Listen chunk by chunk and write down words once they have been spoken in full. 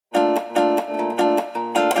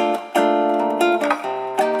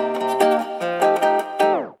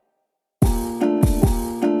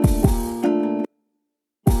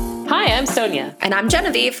And I'm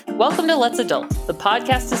Genevieve. Welcome to Let's Adult, the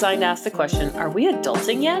podcast designed to ask the question, are we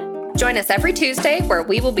adulting yet? Join us every Tuesday where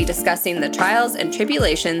we will be discussing the trials and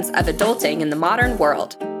tribulations of adulting in the modern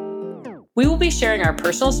world. We will be sharing our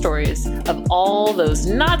personal stories of all those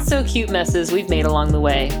not so cute messes we've made along the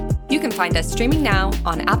way. You can find us streaming now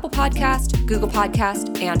on Apple Podcast, Google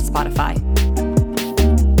Podcast, and Spotify.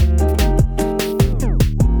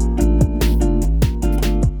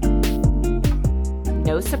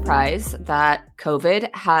 No surprise that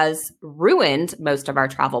COVID has ruined most of our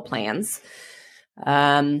travel plans.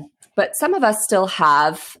 But some of us still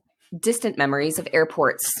have distant memories of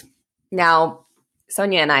airports. Now,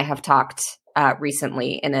 Sonia and I have talked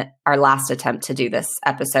recently in our last attempt to do this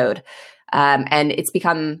episode, and it's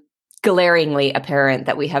become glaringly apparent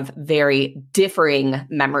that we have very differing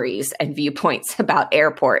memories and viewpoints about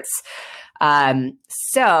airports.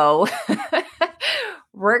 So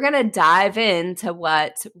we're going to dive into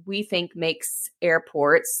what we think makes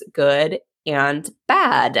airports good and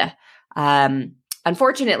bad.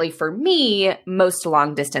 Unfortunately for me, most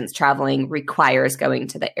long distance traveling requires going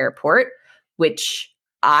to the airport, which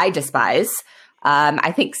I despise.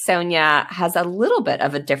 I think Sonia has a little bit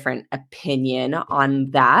of a different opinion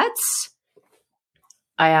on that.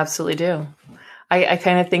 I absolutely do. I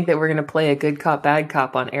kind of think that we're going to play a good cop, bad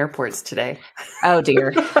cop on airports today. Oh,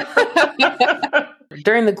 dear.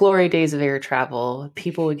 During the glory days of air travel,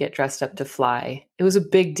 people would get dressed up to fly. It was a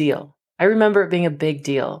big deal. I remember it being a big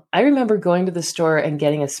deal. I remember going to the store and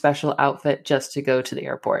getting a special outfit just to go to the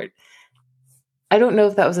airport. I don't know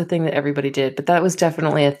if that was a thing that everybody did, but that was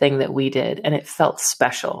definitely a thing that we did, and it felt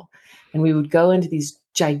special. And we would go into these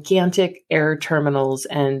gigantic air terminals,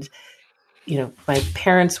 and my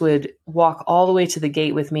parents would walk all the way to the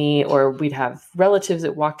gate with me, or we'd have relatives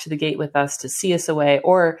that walked to the gate with us to see us away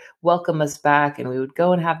or welcome us back. And we would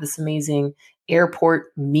go and have this amazing airport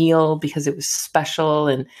meal because it was special.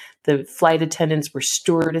 And the flight attendants were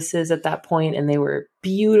stewardesses at that point, and they were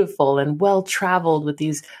beautiful and well-traveled with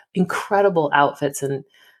these incredible outfits. And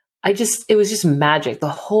it was just magic. The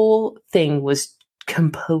whole thing was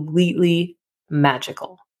completely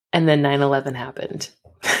magical. And then 9/11 happened.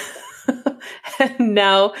 And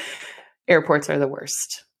now airports are the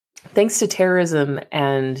worst. Thanks to terrorism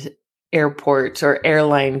and airport or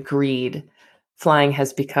airline greed, flying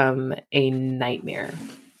has become a nightmare,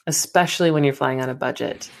 especially when you're flying on a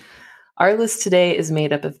budget. Our list today is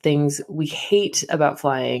made up of things we hate about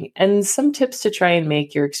flying and some tips to try and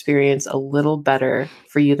make your experience a little better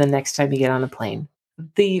for you the next time you get on a plane.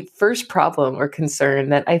 The first problem or concern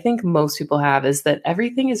that I think most people have is that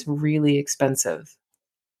everything is really expensive.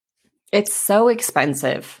 It's so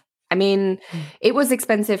expensive. I mean, it was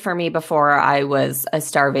expensive for me before I was a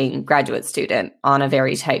starving graduate student on a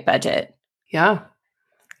very tight budget. Yeah.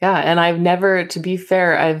 And to be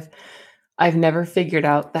fair, I've never figured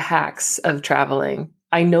out the hacks of traveling.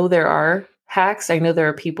 I know there are hacks. I know there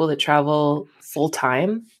are people that travel full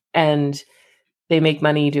time and they make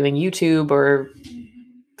money doing YouTube or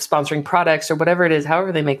sponsoring products or whatever it is,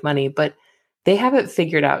 however they make money, but they have it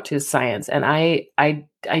figured out to science. And I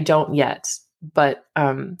don't yet, but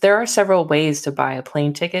there are several ways to buy a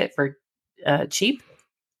plane ticket for cheap.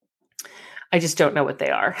 I just don't know what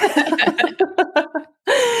they are.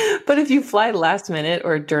 But if you fly last minute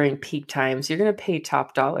or during peak times, you're going to pay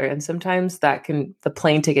top dollar. And sometimes the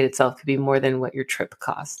plane ticket itself could be more than what your trip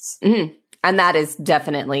costs. Mm-hmm. And that is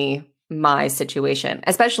definitely my situation,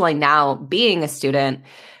 especially now being a student.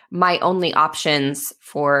 My only options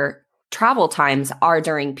for travel times are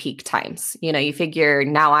during peak times. You figure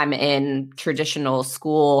now I'm in traditional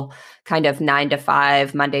school, kind of 9 to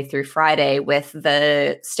 5, Monday through Friday, with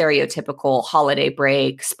the stereotypical holiday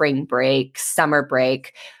break, spring break, summer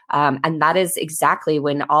break. And that is exactly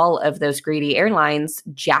when all of those greedy airlines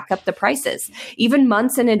jack up the prices, even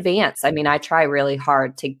months in advance. I mean, I try really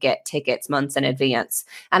hard to get tickets months in advance.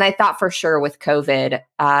 And I thought for sure with COVID,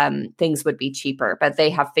 things would be cheaper, but they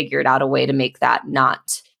have figured out a way to make that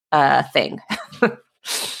not thing.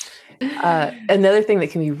 Another thing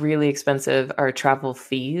that can be really expensive are travel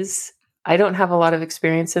fees. I don't have a lot of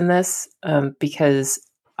experience in this because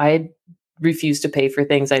I refuse to pay for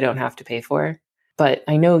things I don't have to pay for. But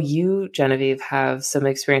I know you, Genevieve, have some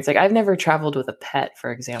experience. Like I've never traveled with a pet,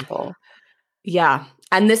 for example. Yeah.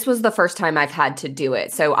 And this was the first time I've had to do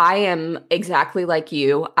it. So I am exactly like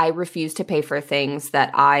you. I refuse to pay for things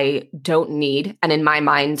that I don't need. And in my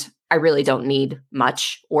mind, I really don't need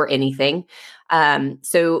much or anything.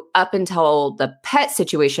 So up until the pet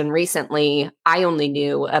situation recently, I only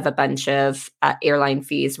knew of a bunch of airline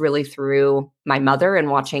fees really through my mother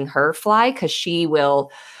and watching her fly, because she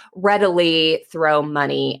will readily throw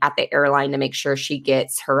money at the airline to make sure she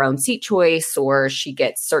gets her own seat choice or she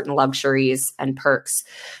gets certain luxuries and perks.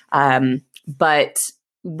 But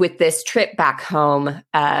with this trip back home,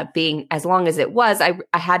 being as long as it was, I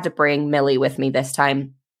had to bring Millie with me this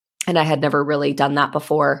time. And I had never really done that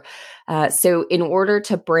before. So in order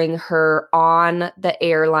to bring her on the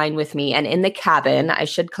airline with me and in the cabin, I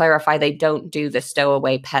should clarify, they don't do the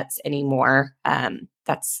stowaway pets anymore.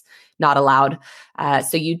 That's not allowed.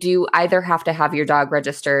 So you do either have to have your dog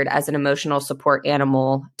registered as an emotional support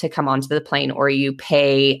animal to come onto the plane, or you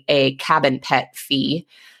pay a cabin pet fee,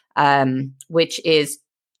 which is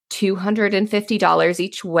 $250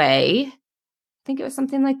 each way. I think it was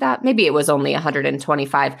something like that. Maybe it was only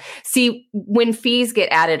 125. See, when fees get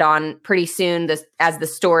added on pretty soon, as the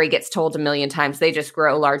story gets told a million times, they just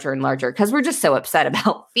grow larger and larger because we're just so upset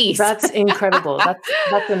about fees. That's incredible.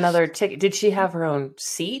 That's another ticket. Did she have her own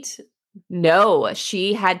seat? No,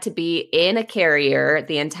 she had to be in a carrier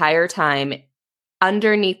the entire time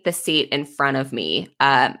underneath the seat in front of me.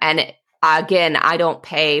 Again, I don't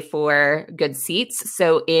pay for good seats.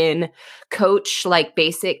 So in coach, like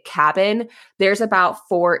basic cabin, there's about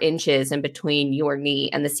 4 inches in between your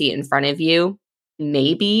knee and the seat in front of you,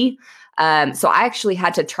 maybe. So I actually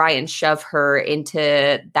had to try and shove her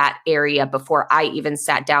into that area before I even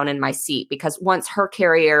sat down in my seat, because once her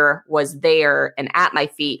carrier was there and at my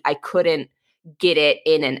feet, I couldn't get it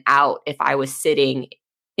in and out if I was sitting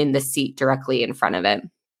in the seat directly in front of it.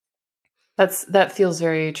 That feels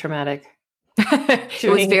very traumatic. It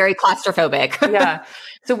was very claustrophobic. Yeah.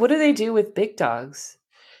 So what do they do with big dogs?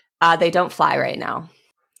 They don't fly right now.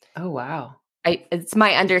 Oh, wow. It's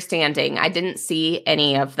my understanding. I didn't see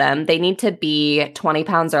any of them. They need to be 20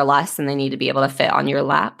 pounds or less, and they need to be able to fit on your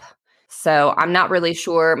lap. So I'm not really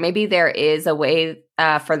sure. Maybe there is a way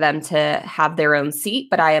for them to have their own seat,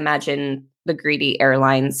 but I imagine the greedy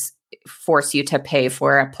airlines force you to pay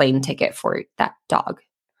for a plane ticket for that dog.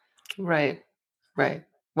 Right.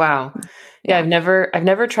 Wow. Yeah, I've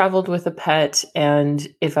never traveled with a pet, and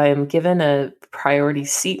if I am given a priority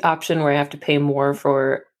seat option where I have to pay more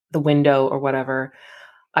for the window or whatever,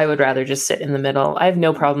 I would rather just sit in the middle. I have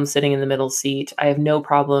no problem sitting in the middle seat. I have no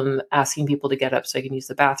problem asking people to get up so I can use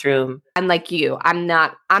the bathroom. I'm like you. I'm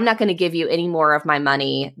not going to give you any more of my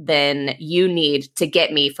money than you need to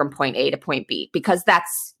get me from point A to point B, because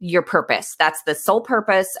that's your purpose. That's the sole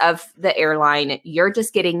purpose of the airline. You're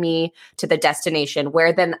just getting me to the destination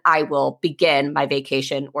where then I will begin my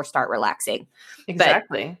vacation or start relaxing.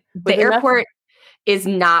 Exactly. But the airport is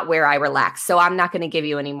not where I relax. So I'm not going to give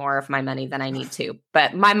you any more of my money than I need to.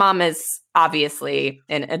 But my mom is obviously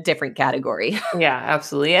in a different category. Yeah,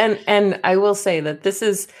 absolutely. And I will say that this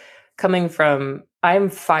is coming from,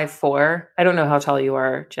 I'm 5'4". I don't know how tall you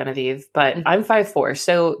are, Genevieve, but I'm 5'4".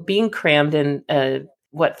 So being crammed in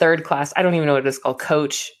third class, I don't even know what it's called,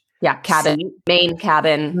 coach. Yeah, cabin, seat. main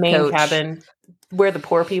cabin, where the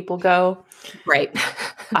poor people go. Right.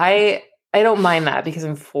 I don't mind that because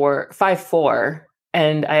I'm 5'4",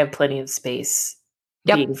 and I have plenty of space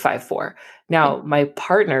being 5'4". Now, my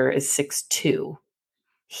partner is 6'2".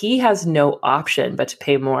 He has no option but to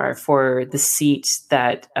pay more for the seat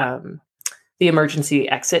that the emergency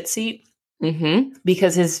exit seat,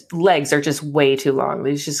 because his legs are just way too long.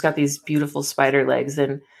 He's just got these beautiful spider legs,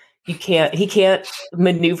 and he can't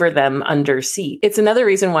maneuver them under seat. It's another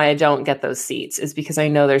reason why I don't get those seats, is because I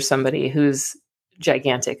know there's somebody who's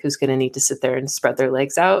gigantic who's going to need to sit there and spread their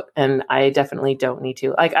legs out, and I definitely don't need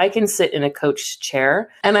to. Like, I can sit in a coach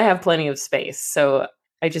chair and I have plenty of space, so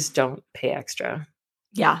I just don't pay extra.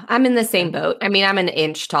 Yeah, I'm in the same boat. I mean, I'm an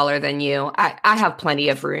inch taller than you. I have plenty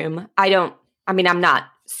of room. I'm not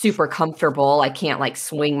super comfortable. I can't like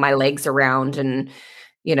swing my legs around and,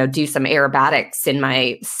 do some aerobatics in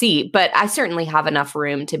my seat, but I certainly have enough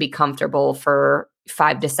room to be comfortable for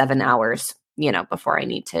 5 to 7 hours, before I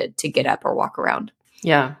need to get up or walk around.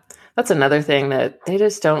 Yeah. That's another thing that they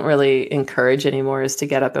just don't really encourage anymore, is to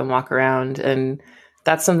get up and walk around. And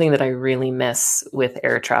that's something that I really miss with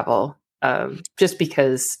air travel. Just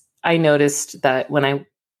because I noticed that when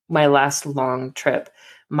my last long trip,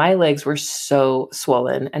 my legs were so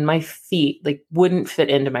swollen and my feet wouldn't fit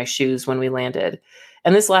into my shoes when we landed.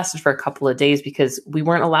 And this lasted for a couple of days because we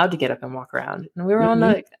weren't allowed to get up and walk around. And we were on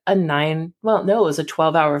it was a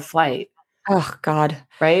 12-hour flight. Oh, God.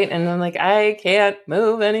 Right? And I'm like, I can't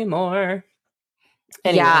move anymore.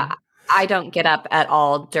 Anyway. Yeah, I don't get up at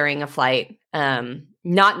all during a flight.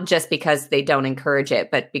 Not just because they don't encourage it,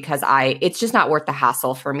 but because it's just not worth the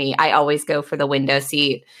hassle for me. I always go for the window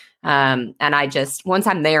seat. And once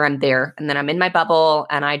I'm there, I'm there. And then I'm in my bubble,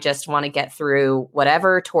 and I just want to get through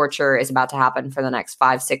whatever torture is about to happen for the next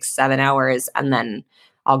 5, 6, 7 hours. And then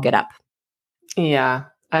I'll get up. Yeah,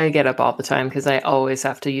 I get up all the time because I always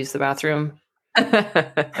have to use the bathroom.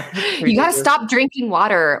 You got to stop drinking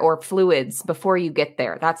water or fluids before you get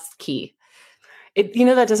there. That's key.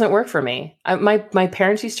 That doesn't work for me. My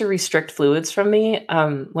parents used to restrict fluids from me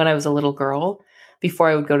when I was a little girl before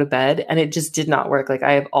I would go to bed, and it just did not work. Like,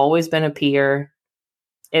 I have always been a peer.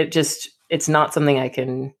 It's not something I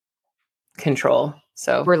can control.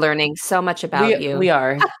 So we're learning so much about you. We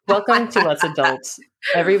are. Welcome to Let's Adults.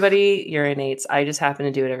 Everybody urinates. I just happen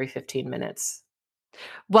to do it every 15 minutes.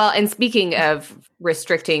 Well, and speaking of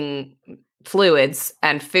restricting fluids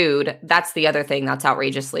and food, that's the other thing that's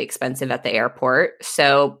outrageously expensive at the airport.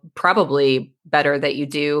 So probably better that you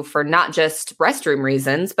do for not just restroom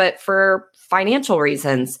reasons, but for financial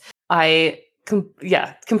reasons. I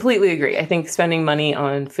completely agree. I think spending money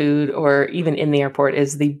on food or even in the airport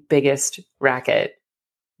is the biggest racket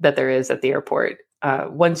that there is at the airport.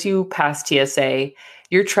 Once you pass TSA,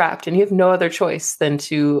 you're trapped and you have no other choice than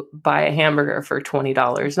to buy a hamburger for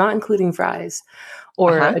 $20, not including fries,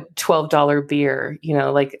 or a $12 beer,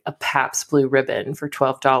 like a Pabst Blue Ribbon for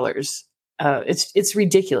 $12. It's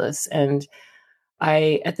ridiculous. And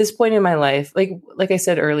at this point in my life, like I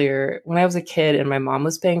said earlier, when I was a kid and my mom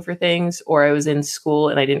was paying for things, or I was in school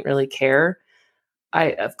and I didn't really care,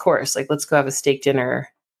 of course, let's go have a steak dinner,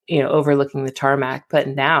 overlooking the tarmac. But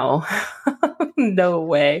now, no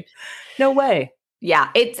way. Yeah,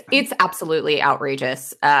 it's absolutely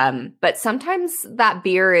outrageous. But sometimes that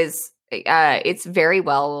beer is, it's very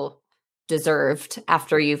well deserved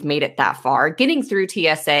after you've made it that far. Getting through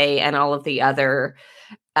TSA and all of the other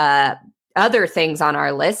things on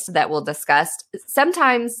our list that we'll discuss,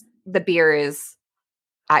 sometimes the beer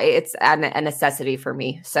it's a necessity for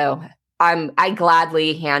me. So I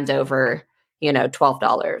gladly hand over,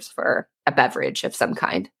 $12 for a beverage of some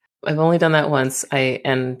kind. I've only done that once.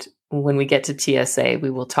 And when we get to TSA,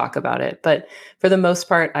 we will talk about it. But for the most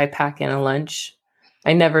part, I pack in a lunch.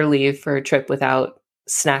 I never leave for a trip without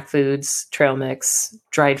snack foods, trail mix,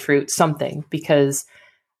 dried fruit, something, because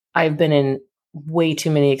I've been in way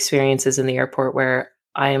too many experiences in the airport where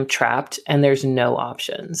I am trapped and there's no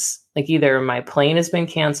options. Like, either my plane has been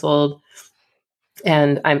canceled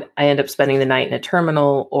and I end up spending the night in a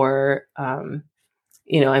terminal, or I'm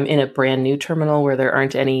in a brand new terminal where there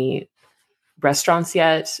aren't any restaurants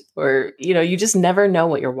yet, or you just never know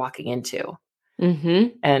what you're walking into.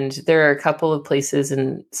 Mm-hmm. And there are a couple of places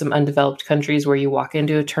in some undeveloped countries where you walk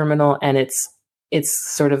into a terminal and it's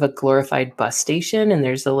sort of a glorified bus station, and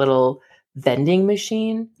there's a little vending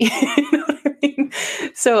machine. You know what I mean?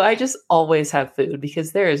 So I just always have food,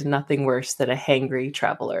 because there is nothing worse than a hangry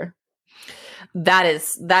traveler.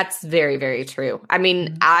 That's very, very true. I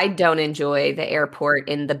mean, I don't enjoy the airport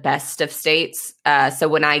in the best of states. So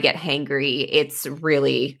when I get hangry, it's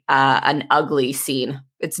really an ugly scene.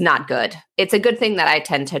 It's not good. It's a good thing that I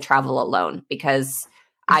tend to travel alone, because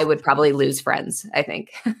I would probably lose friends, I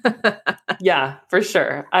think. Yeah, for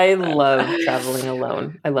sure. I love traveling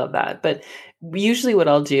alone. I love that. But usually what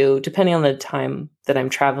I'll do, depending on the time that I'm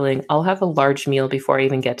traveling, I'll have a large meal before I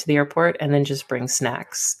even get to the airport, and then just bring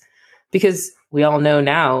snacks. Because we all know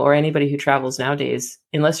now, or anybody who travels nowadays,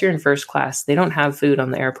 unless you're in first class, they don't have food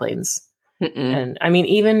on the airplanes. Mm-mm. And I mean,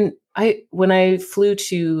 even when I flew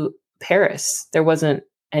to Paris, there wasn't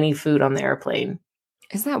any food on the airplane.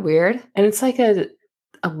 Isn't that weird? And it's like a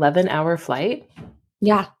 11-hour flight.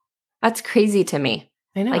 Yeah, that's crazy to me.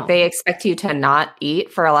 I know. Like, they expect you to not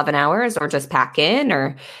eat for 11 hours or just pack in,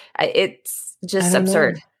 or it's just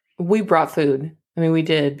absurd. Know. We brought food. I mean, we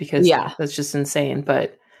did, because that's just insane.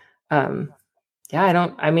 But like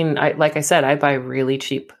I said, I buy really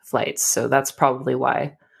cheap flights. So that's probably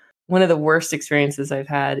why. One of the worst experiences I've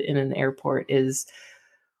had in an airport is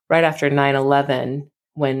right after 9/11,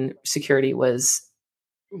 when security was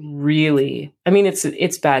really, I mean,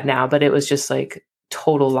 it's bad now, but it was just like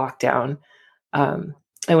total lockdown.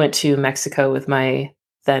 I went to Mexico with my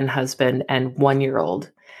then husband and 1-year-old,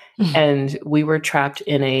 and we were trapped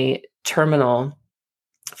in a terminal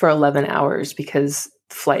for 11 hours because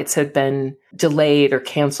flights had been delayed or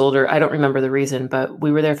canceled, or I don't remember the reason, but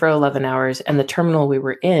we were there for 11 hours, and the terminal we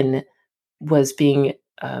were in was being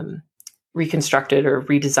reconstructed or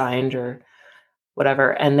redesigned or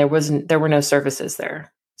whatever. And there were no services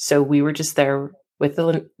there. So we were just there with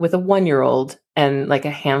a 1-year-old and like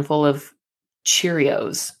a handful of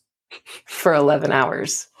Cheerios for 11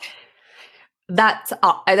 hours. That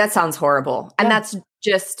sounds horrible. And that's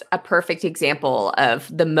just a perfect example of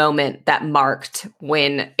the moment that marked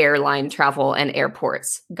when airline travel and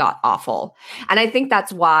airports got awful. And I think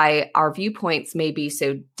that's why our viewpoints may be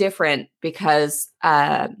so different, because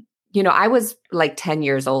I was like 10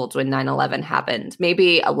 years old when 9/11 happened,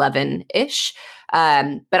 maybe 11-ish.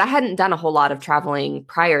 But I hadn't done a whole lot of traveling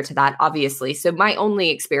prior to that, obviously. So my only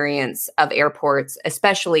experience of airports,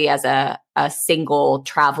 especially as a single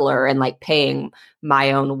traveler and like paying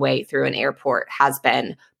my own way through an airport, has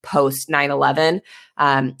been post 9/11.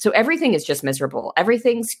 So everything is just miserable.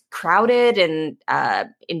 Everything's crowded and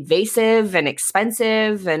invasive and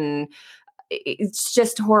expensive, and it's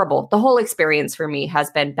just horrible. The whole experience for me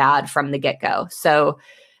has been bad from the get-go. So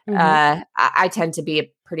I tend to be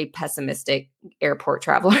a pretty pessimistic airport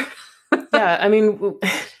traveler. Yeah, I mean,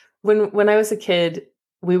 when I was a kid,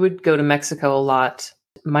 we would go to Mexico a lot.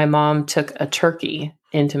 My mom took a turkey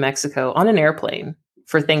into Mexico on an airplane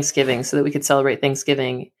for Thanksgiving so that we could celebrate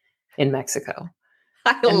Thanksgiving in Mexico.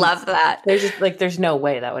 I love that. There's no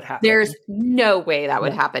way that would happen. There's no way that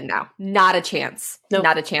would happen now. Not a chance. Nope.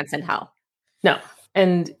 Not a chance in hell. No.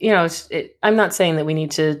 And, I'm not saying that we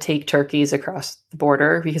need to take turkeys across the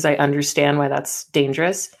border because I understand why that's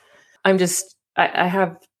dangerous. I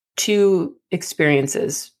have two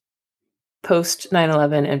experiences, post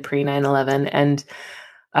 9/11 and pre 9/11. And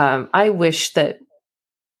I wish that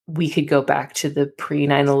we could go back to the pre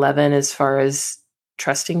 9/11 as far as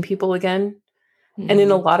trusting people again. And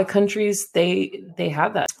in a lot of countries, they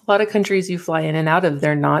have that. A lot of countries you fly in and out of,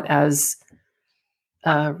 they're not as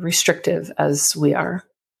restrictive as we are.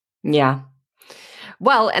 Yeah.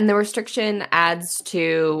 Well, and the restriction adds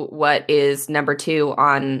to what is number 2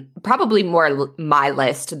 on probably more my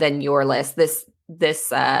list than your list.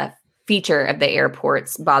 This feature of the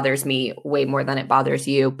airports bothers me way more than it bothers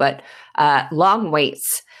you, but long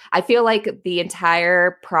waits. I feel like the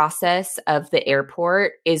entire process of the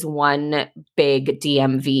airport is one big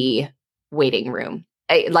DMV waiting room.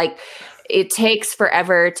 It takes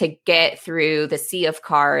forever to get through the sea of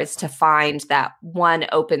cars to find that one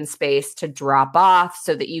open space to drop off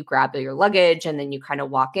so that you grab your luggage and then you kind of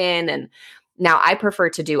walk in. And now I prefer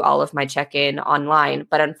to do all of my check-in online,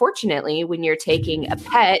 but unfortunately, when you're taking a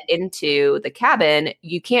pet into the cabin,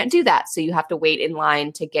 you can't do that. So you have to wait in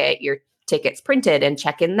line to get your tickets printed and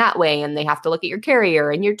check in that way. And they have to look at your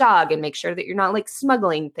carrier and your dog and make sure that you're not like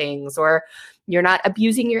smuggling things or you're not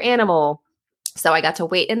abusing your animal. So I got to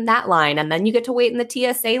wait in that line. And then you get to wait in the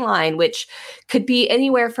TSA line, which could be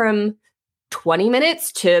anywhere from 20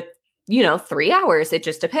 minutes to, 3 hours. It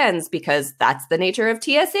just depends because that's the nature of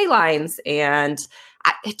TSA lines. And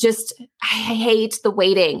I hate the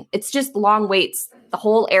waiting. It's just long waits, the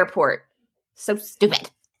whole airport. So stupid.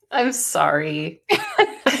 I'm sorry.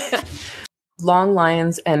 Long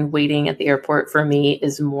lines and waiting at the airport for me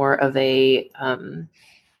is more of a,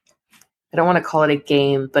 I don't want to call it a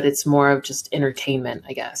game, but it's more of just entertainment,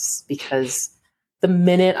 I guess, because the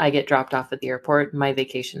minute I get dropped off at the airport, my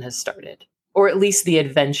vacation has started, or at least the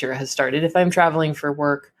adventure has started. If I'm traveling for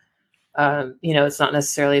work, it's not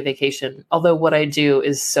necessarily a vacation, although what I do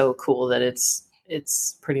is so cool that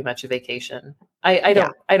it's pretty much a vacation. I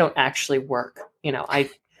don't actually work, I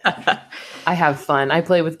have fun. I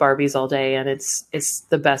play with Barbies all day and it's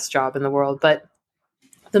the best job in the world. But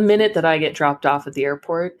the minute that I get dropped off at the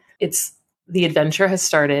airport, the adventure has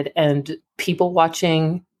started, and people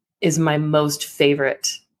watching is my most favorite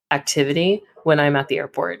activity when I'm at the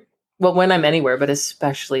airport. Well, when I'm anywhere, but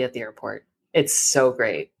especially at the airport. It's so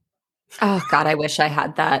great. Oh God, I wish I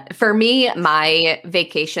had that. For me, my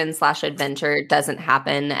vacation/adventure doesn't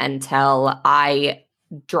happen until I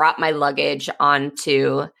drop my luggage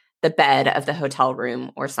onto the bed of the hotel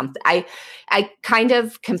room or something. I kind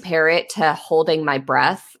of compare it to holding my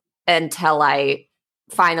breath until I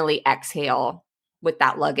finally exhale with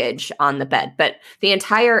that luggage on the bed. But the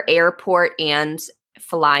entire airport and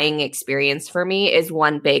flying experience for me is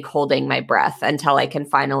one big holding my breath until I can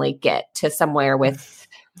finally get to somewhere with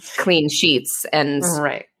clean sheets and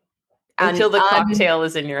right. Until the cocktail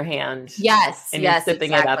is in your hand. Yes. And you're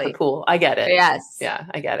sipping it at the pool. I get it. Yes. Yeah,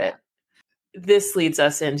 I get it. This leads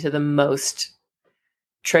us into the most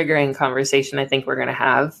triggering conversation I think we're going to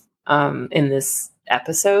have in this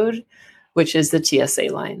episode, which is the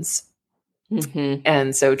TSA lines. Mm-hmm.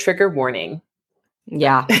 And so trigger warning.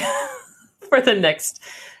 Yeah. For the next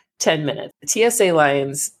 10 minutes. The TSA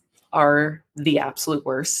lines are the absolute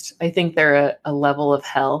worst. I think they're a level of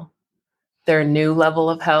hell. They're a new level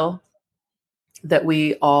of hell that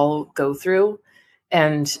we all go through.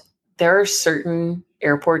 And there are certain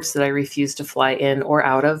airports that I refuse to fly in or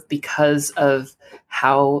out of because of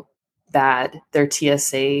how bad their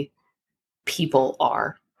TSA people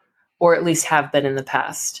are, or at least have been in the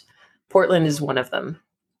past. Portland is one of them.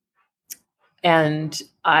 And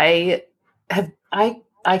I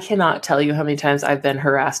cannot tell you how many times I've been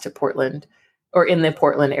harassed at Portland or in the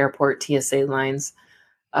Portland airport TSA lines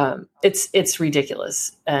It's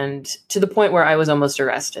ridiculous, and to the point where I was almost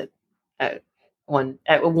arrested at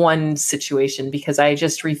one situation because I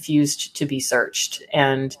just refused to be searched.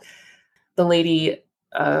 And the lady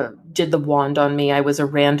did the wand on me. I was a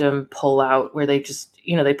random pullout where they just,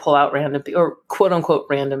 they pull out random or quote unquote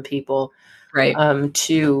random people, Right.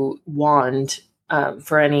 To wand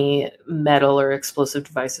for any metal or explosive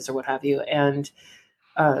devices or what have you. And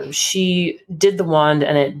she did the wand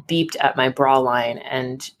and it beeped at my bra line.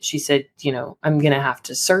 And she said, I'm going to have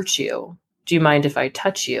to search you. Do you mind if I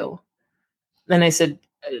touch you? And I said,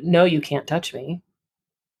 no, you can't touch me.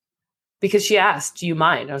 Because she asked, do you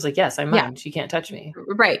mind? I was like, yes, I mind. Yeah. You can't touch me.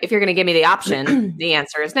 Right. If you're going to give me the option, the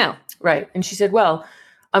answer is no. Right. And she said, well,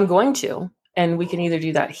 I'm going to, and we can either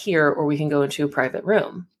do that here or we can go into a private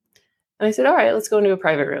room. And I said, all right, let's go into a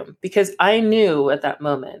private room. Because I knew at that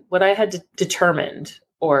moment what I had determined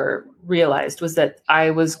or realized was that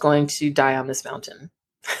I was going to die on this mountain.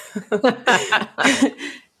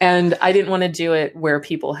 And I didn't want to do it where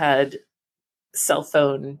people had cell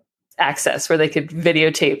phone access, where they could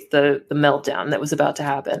videotape the meltdown that was about to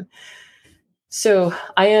happen. So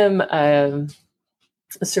I am a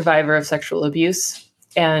survivor of sexual abuse,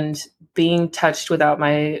 and being touched without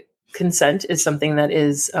my consent is something that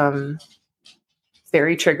is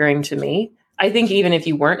very triggering to me. I think even if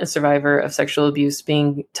you weren't a survivor of sexual abuse,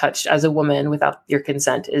 being touched as a woman without your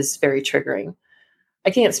consent is very triggering. I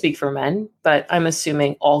can't speak for men, but I'm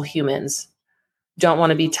assuming all humans don't want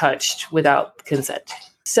to be touched without consent.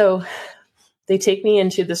 So they take me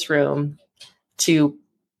into this room to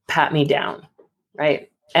pat me down,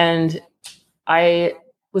 right? And I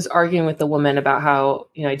was arguing with the woman about how,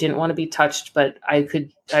 I didn't want to be touched, but I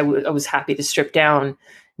was happy to strip down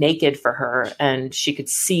naked for her, and she could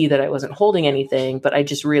see that I wasn't holding anything, but I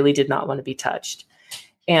just really did not want to be touched.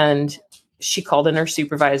 And she called in her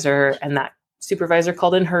supervisor, and that supervisor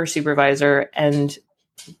called in her supervisor, and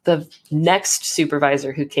the next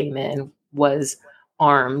supervisor who came in was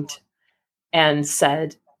armed and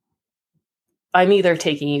said, I'm either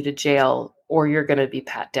taking you to jail or you're going to be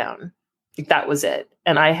pat down. That was it.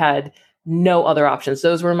 And I had no other options.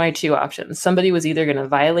 Those were my two options. Somebody was either going to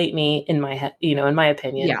violate me in my head, in my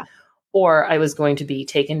opinion, or I was going to be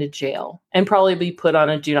taken to jail and probably be put on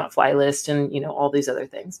a do not fly list and, all these other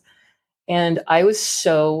things. And I was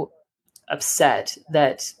so upset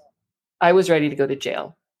that I was ready to go to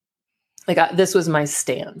jail. This was my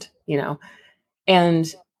stand,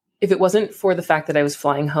 and if it wasn't for the fact that I was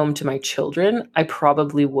flying home to my children, I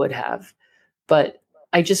probably would have, but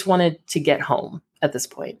I just wanted to get home at this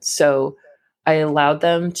point. So I allowed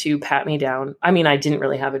them to pat me down. I mean, I didn't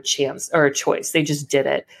really have a chance or a choice. They just did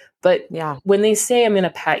it. But when they say I'm going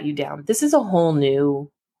to pat you down, this is a whole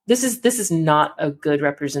new, this is not a good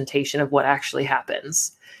representation of what actually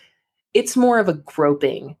happens. It's more of a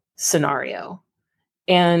groping scenario.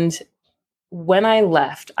 And when I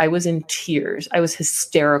left, I was in tears. I was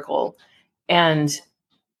hysterical. And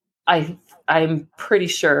I'm pretty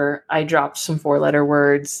sure I dropped some 4-letter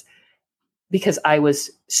words because I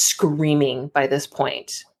was screaming by this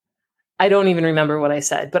point. I don't even remember what I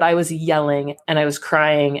said, but I was yelling and I was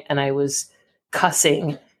crying and I was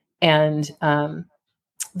cussing. And the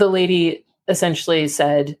lady essentially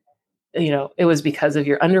said, it was because of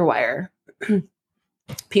your underwire.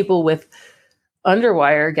 People with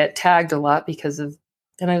underwire get tagged a lot because of,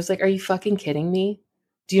 and I was like, are you fucking kidding me?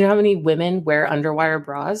 Do you know how many women wear underwire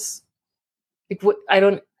bras?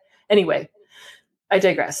 Anyway, I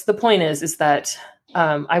digress. The point is that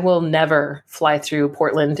I will never fly through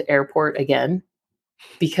Portland Airport again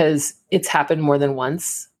because it's happened more than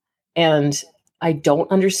once. And I don't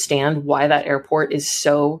understand why that airport is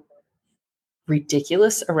so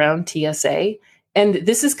ridiculous around TSA. And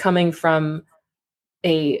this is coming from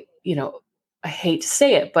I hate to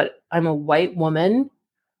say it, but I'm a white woman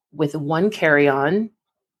with one carry-on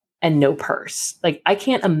and no purse. I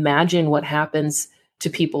can't imagine what happens to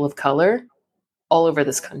people of color all over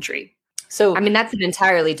this country. So, that's an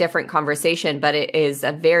entirely different conversation, but it is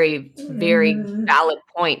a very, very valid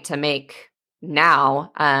point to make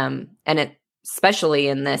now. And especially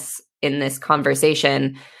in this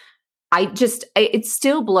conversation, it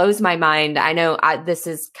still blows my mind. I know this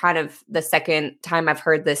is kind of the second time I've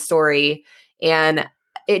heard this story, and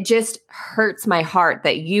it just hurts my heart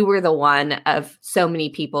that you were the one of so many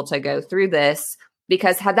people to go through this,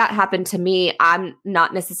 because had that happened to me, I'm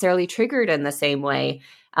not necessarily triggered in the same way.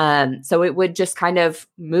 So it would just kind of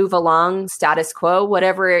move along, status quo,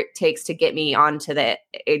 whatever it takes to get me onto the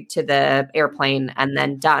airplane and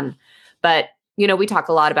then done. But, we talk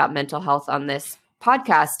a lot about mental health on this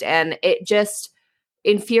podcast, and it just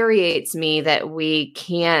infuriates me that we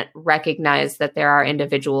can't recognize that there are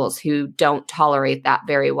individuals who don't tolerate that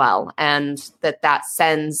very well, and that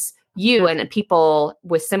sends you and people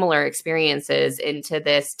with similar experiences into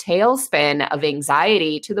this tailspin of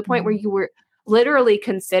anxiety to the point where you were literally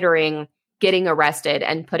considering getting arrested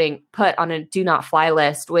and put on a do not fly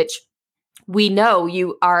list, which we know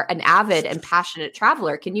you are an avid and passionate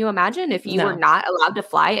traveler. Can you imagine if you were not allowed to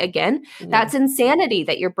fly again? That's insanity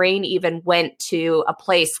that your brain even went to a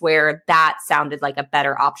place where that sounded like a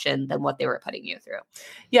better option than what they were putting you through.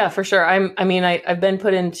 Yeah, for sure. I've been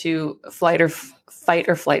put into fight or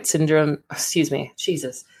flight syndrome. Excuse me.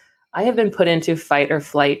 Jesus. I have been put into fight or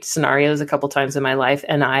flight scenarios a couple times in my life,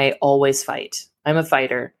 and I always fight. I'm a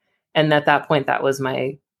fighter. And at that point, that was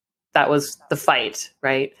the fight,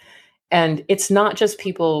 right? And it's not just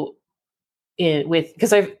people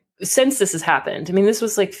because since this has happened, I mean, this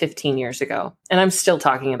was like 15 years ago, and I'm still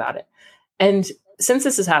talking about it. And since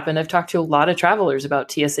this has happened, I've talked to a lot of travelers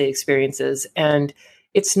about TSA experiences, and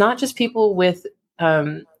it's not just people with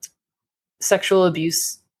sexual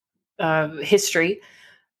abuse history,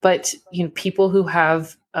 but people who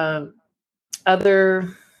have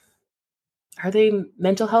other, are they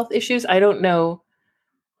mental health issues? I don't know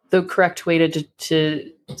the correct way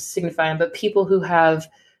to signify them, but people who have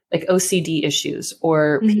like OCD issues,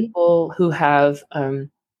 or people who have,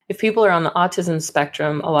 if people are on the autism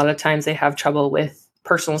spectrum, a lot of times they have trouble with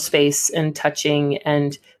personal space and touching,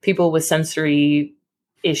 and people with sensory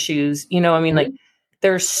issues, like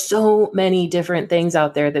there's so many different things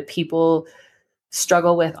out there that people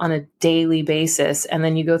struggle with on a daily basis. And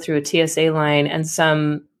then you go through a TSA line and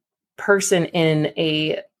some person in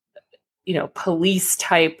a police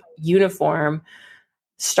type uniform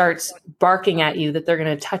starts barking at you that they're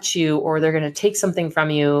going to touch you or they're going to take something from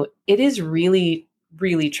you. It is really,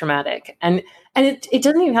 really traumatic. And it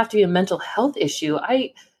doesn't even have to be a mental health issue.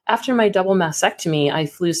 After my double mastectomy, I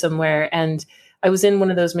flew somewhere and I was in one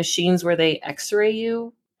of those machines where they x-ray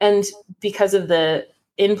you. And because of the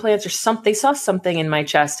implants or something, they saw something in my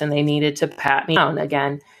chest and they needed to pat me down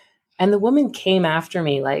again. And the woman came after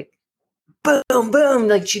me like, boom, boom.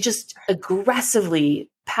 Like she just aggressively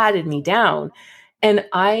patted me down. And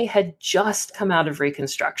I had just come out of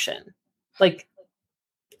reconstruction, like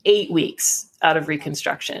 8 weeks out of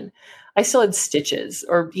reconstruction. I still had stitches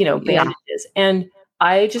or, bandages. And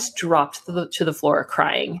I just dropped to the floor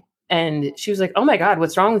crying. And she was like, "Oh my God,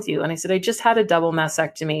 what's wrong with you?" And I said, "I just had a double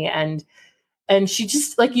mastectomy." And she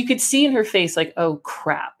just, like, you could see in her face, like, "Oh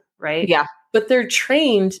crap." Right. Yeah. But they're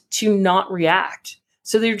trained to not react.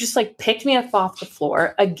 So they're just like picked me up off the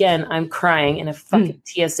floor. Again, I'm crying in a fucking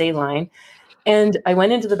TSA line. And I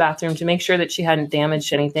went into the bathroom to make sure that she hadn't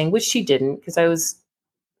damaged anything, which she didn't, because I was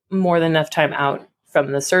more than enough time out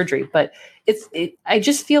from the surgery. But I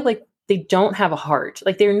just feel like they don't have a heart.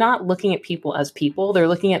 Like they're not looking at people as people. They're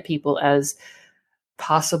looking at people as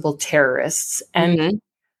possible terrorists. And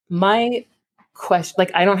my question,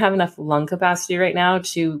 like, I don't have enough lung capacity right now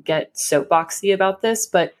to get soapboxy about this,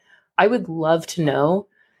 but I would love to know,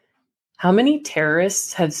 how many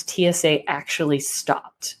terrorists has TSA actually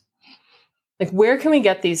stopped? Like, where can we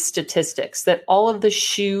get these statistics that all of the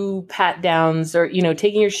shoe pat downs, or,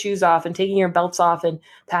 taking your shoes off and taking your belts off and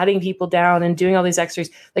patting people down and doing all these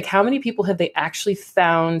x-rays, like how many people have they actually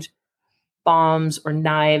found bombs or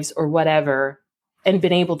knives or whatever and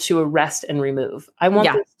been able to arrest and remove? I want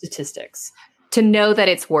those statistics. To know that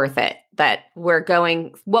it's worth it, that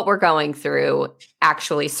what we're going through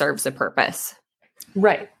actually serves a purpose.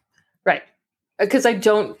 Right. Because I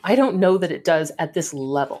don't know that it does at this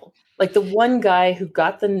level. Like the one guy who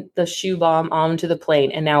got the shoe bomb onto the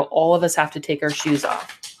plane, and now all of us have to take our shoes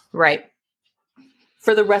off. Right.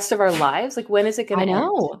 For the rest of our lives? Like, when is it going to end? I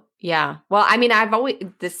know. Yeah. Well, I mean,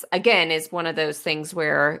 this again is one of those things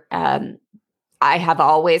where I have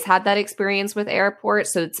always had that experience with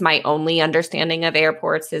airports. So it's my only understanding of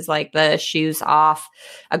airports is like the shoes off,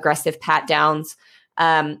 aggressive pat downs.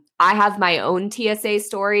 I have my own TSA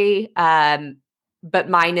story, but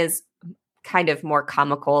mine is kind of more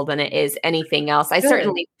comical than it is anything else. I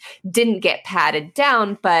certainly didn't get patted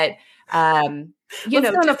down, but let's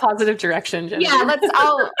go in a positive direction, Jennifer.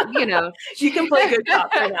 Yeah, you can play good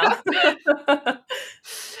cop for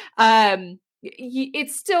now.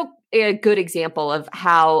 It's still a good example of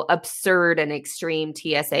how absurd and extreme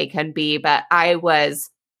TSA can be. But I was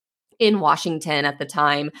in Washington at the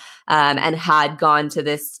time and had gone to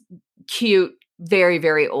this cute, very,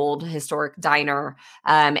 very old historic diner.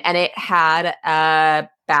 And it had a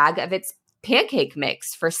bag of its pancake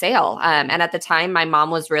mix for sale. And at the time, my mom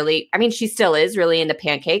was really, I mean, she still is really into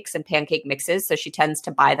pancakes and pancake mixes. So she tends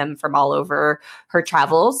to buy them from all over her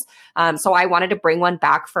travels. So I wanted to bring one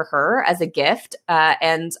back for her as a gift.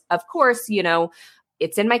 And of course,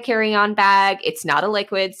 it's in my carry-on bag. It's not a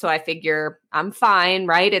liquid. So I figure I'm fine,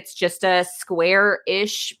 right? It's just a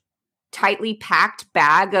square-ish, tightly packed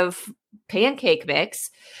bag of pancake mix.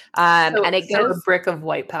 And it goes a brick of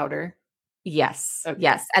white powder. Yes. Okay.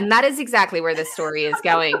 Yes. And that is exactly where this story is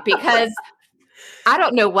going, because I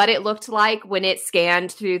don't know what it looked like when it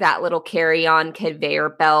scanned through that little carry-on conveyor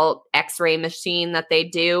belt X-ray machine that they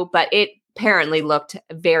do, but it apparently looked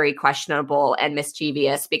very questionable and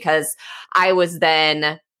mischievous, because I was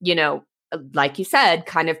then, like you said,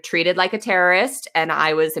 kind of treated like a terrorist. And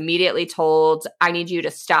I was immediately told, I need you to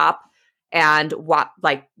stop and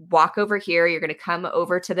walk over here. You're going to come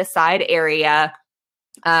over to the side area.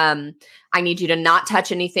 I need you to not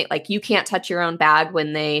touch anything. Like, you can't touch your own bag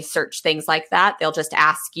when they search things like that. They'll just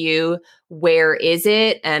ask you, where is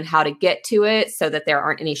it and how to get to it, so that there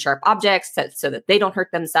aren't any sharp objects, so that they don't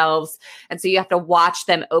hurt themselves. And so you have to watch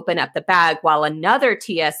them open up the bag while another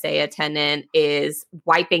TSA attendant is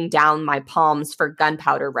wiping down my palms for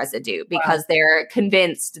gunpowder residue, because they're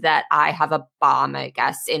convinced that I have a bomb, I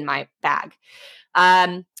guess, in my bag.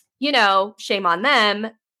 Shame on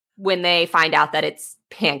them when they find out that it's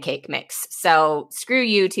pancake mix. So screw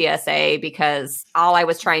you, TSA, because all I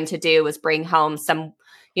was trying to do was bring home some,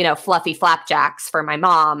 fluffy flapjacks for my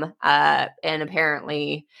mom. And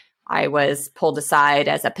apparently I was pulled aside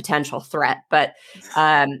as a potential threat. But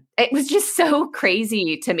it was just so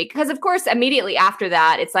crazy to me, because of course, immediately after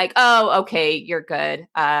that, it's like, oh, okay, you're good.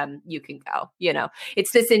 You can go.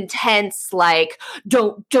 It's this intense, like,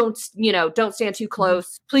 don't stand too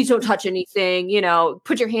close. Please don't touch anything.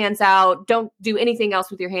 Put your hands out. Don't do anything else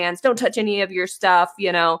with your hands. Don't touch any of your stuff.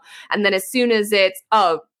 And then as soon as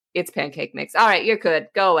it's pancake mix. All right, you're good.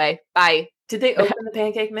 Go away. Bye. Did they open the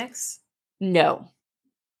pancake mix? No.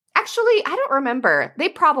 Actually, I don't remember. They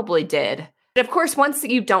probably did. But of course, once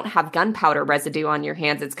you don't have gunpowder residue on your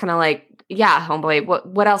hands, it's kind of like, yeah, homeboy,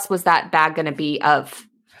 what else was that bag going to be of?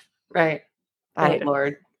 Right. Oh,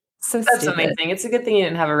 Lord. So that's stupid. Amazing. It's a good thing you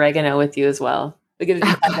didn't have oregano with you as well. We could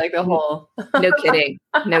have like the whole. No kidding.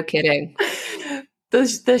 No kidding.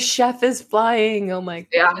 The chef is flying. Oh my God.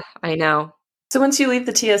 Yeah, I know. So once you leave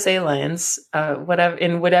the TSA lines,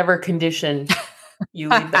 whatever condition you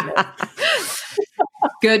leave them in.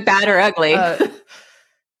 Good, bad, or ugly. Good,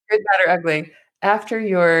 bad, or ugly. After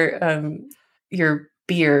your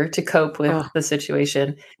beer to cope with the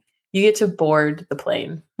situation, you get to board the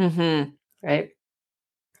plane, right?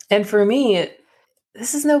 And for me,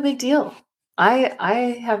 this is no big deal. I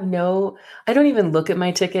don't even look at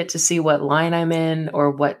my ticket to see what line I'm in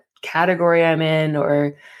or what category I'm in,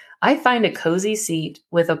 or I find a cozy seat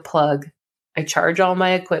with a plug. I charge all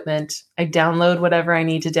my equipment. I download whatever I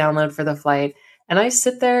need to download for the flight. And I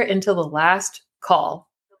sit there until the last call,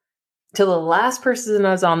 till the last person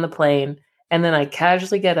is on the plane. And then I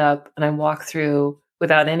casually get up and I walk through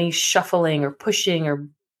without any shuffling or pushing or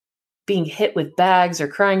being hit with bags or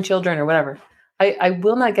crying children or whatever. I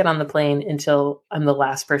will not get on the plane until I'm the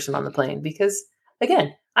last person on the plane, because,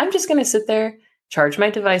 again, I'm just going to sit there, charge my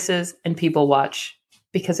devices, and people watch,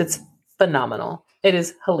 because it's phenomenal. It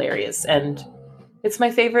is hilarious. And it's my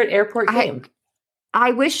favorite airport game.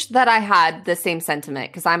 I wish that I had the same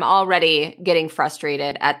sentiment, because I'm already getting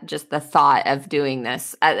frustrated at just the thought of doing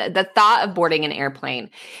this, the thought of boarding an airplane.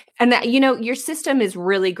 And that, your system is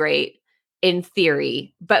really great in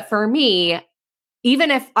theory. But for me,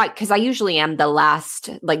 even if because I usually am the last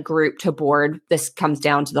group to board, this comes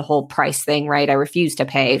down to the whole price thing, right? I refuse to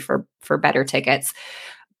pay for better tickets.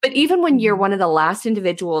 But even when you're one of the last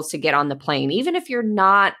individuals to get on the plane, even if you're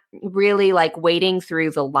not really waiting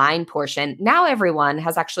through the line portion, now everyone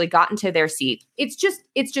has actually gotten to their seat. It's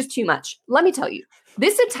just too much. Let me tell you,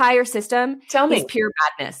 this entire system is pure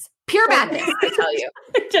madness. Pure madness, I tell you.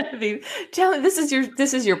 Genevieve,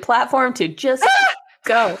 this is your platform to just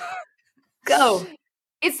go.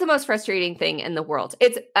 It's the most frustrating thing in the world.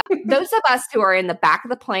 It's those of us who are in the back of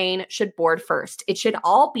the plane should board first. It should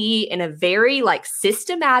all be in a very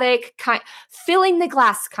systematic filling the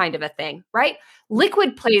glass kind of a thing, right?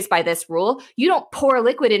 Liquid plays by this rule. You don't pour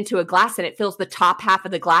liquid into a glass and it fills the top half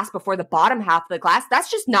of the glass before the bottom half of the glass.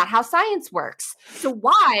 That's just not how science works. So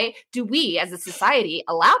why do we as a society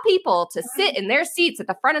allow people to sit in their seats at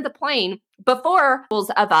the front of the plane before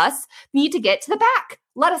of us need to get to the back?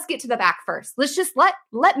 Let us get to the back first. Let's just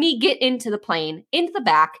let me get into the plane, into the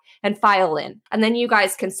back, and file in. And then you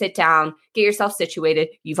guys can sit down, get yourself situated.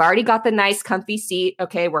 You've already got the nice, comfy seat.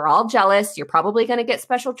 Okay, we're all jealous. You're probably going to get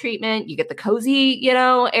special treatment. You get the cozy,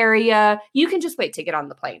 area. You can just wait to get on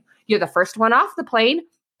the plane. You're the first one off the plane.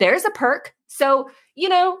 There's a perk. So,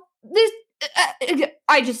 this, it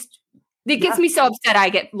gets me so upset I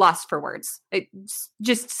get lost for words. It's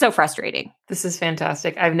just so frustrating. This is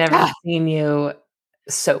fantastic. I've never seen you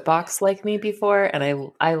soapbox like me before, and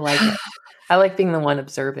I like it. I like being the one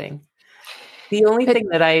observing. The only thing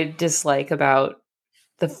that I dislike about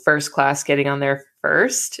the first class getting on there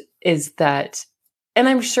first is that, and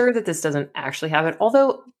I'm sure that this doesn't actually happen,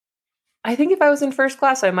 although I think if I was in first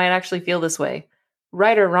class, I might actually feel this way.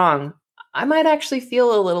 Right or wrong, I might actually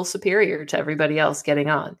feel a little superior to everybody else getting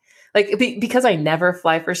on. Like, because I never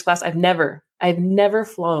fly first class, I've never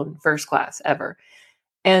flown first class ever.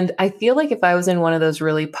 And I feel like if I was in one of those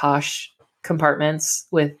really posh compartments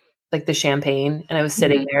with like the champagne and I was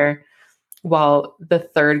sitting there while the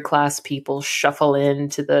third class people shuffle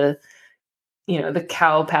into the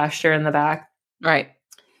cow pasture in the back. Right.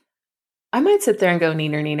 I might sit there and go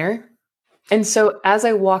neener, neener. And so as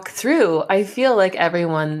I walk through, I feel like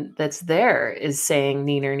everyone that's there is saying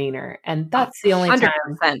neener, neener. And that's the only 100%.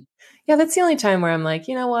 time. Yeah, that's the only time where I'm like,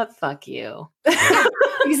 you know what? Fuck you.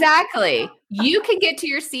 Exactly. You can get to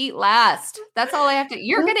your seat last. That's all I have to.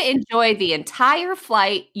 You're going to enjoy the entire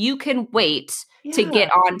flight. You can wait to get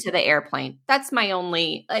onto the airplane. That's my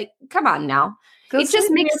only, come on now. It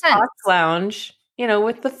just makes sense. Lounge,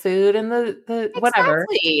 with the food and the whatever.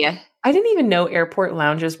 I didn't even know airport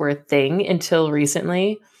lounges were a thing until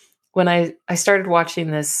recently when I started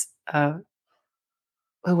watching this,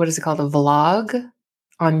 what is it called? A vlog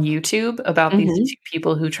on YouTube about these two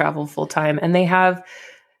people who travel full time, and they have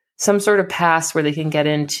some sort of pass where they can get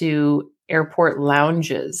into airport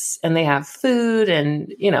lounges, and they have food,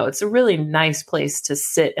 and it's a really nice place to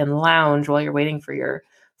sit and lounge while you're waiting for your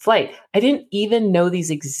flight. I didn't even know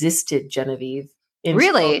these existed, Genevieve.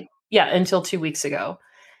 Until 2 weeks ago.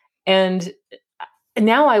 And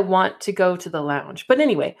now I want to go to the lounge. But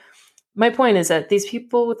anyway, my point is that these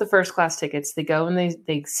people with the first class tickets, they go and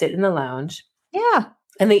they sit in the lounge. Yeah.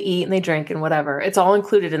 And they eat and they drink and whatever. It's all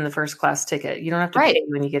included in the first class ticket. You don't have to pay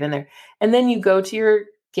when you get in there. And then you go to your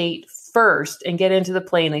gate first and get into the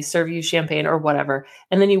plane. They serve you champagne or whatever.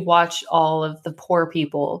 And then you watch all of the poor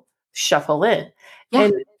people shuffle in. Yeah.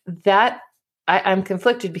 And that, I'm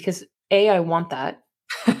conflicted because A, I want that.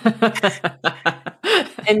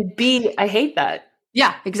 And B, I hate that.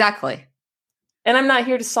 Yeah, exactly. And I'm not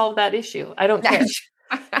here to solve that issue. I don't care.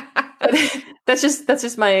 That's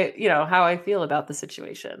just my, how I feel about the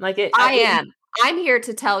situation. I'm here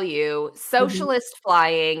to tell you, socialist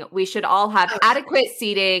flying, we should all have adequate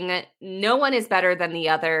seating. No one is better than the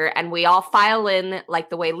other. And we all file in like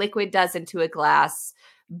the way liquid does into a glass,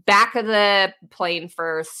 back of the plane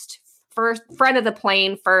first, front of the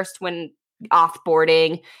plane first when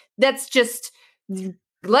offboarding. That's just,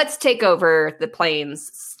 let's take over the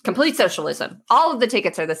planes. Complete socialism. All of the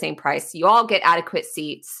tickets are the same price. You all get adequate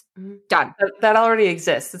seats. Done. That already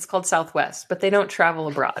exists. It's called Southwest, but they don't travel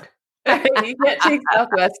abroad. You can't take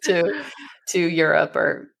Southwest to Europe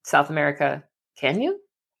or South America. Can you?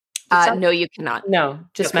 No, you cannot. No,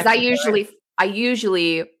 just because I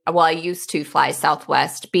used to fly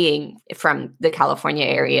Southwest, being from the California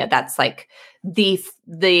area. That's like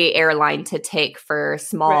the airline to take for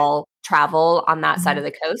small travel on that side of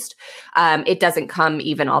the coast. It doesn't come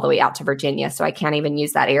even all the way out to Virginia, so I can't even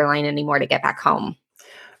use that airline anymore to get back home.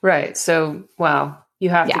 Right. So, wow, you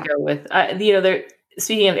have to go with,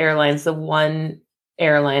 speaking of airlines, the one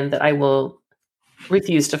airline that I will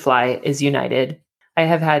refuse to fly is United. I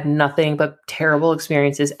have had nothing but terrible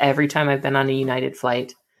experiences every time I've been on a United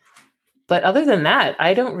flight. But other than that,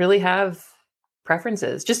 I don't really have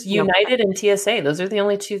preferences. Just United and TSA. Those are the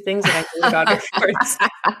only two things that I really got airports.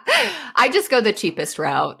 I just go the cheapest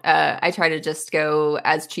route. I try to just go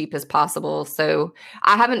as cheap as possible. So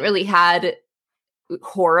I haven't really had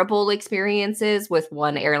horrible experiences with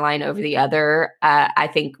one airline over the other. I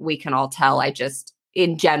think we can all tell I just,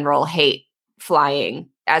 in general, hate flying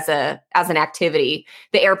as an activity.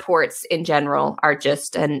 The airports in general are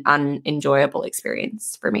just an unenjoyable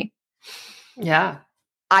experience for me. Yeah.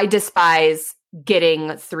 I despise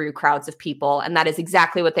getting through crowds of people. And that is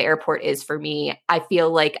exactly what the airport is for me. I feel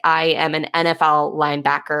like I am an NFL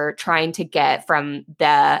linebacker trying to get from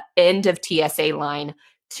the end of TSA line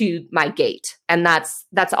to my gate. And that's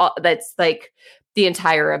all. That's like the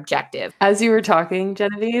entire objective. As you were talking,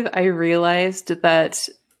 Genevieve, I realized that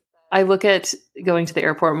I look at going to the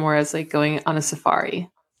airport more as like going on a safari,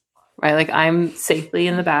 right? Like I'm safely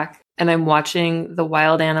in the back and I'm watching the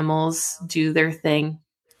wild animals do their thing,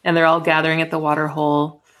 and they're all gathering at the water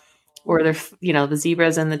hole, or they're, the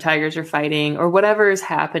zebras and the tigers are fighting, or whatever is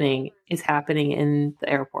happening in the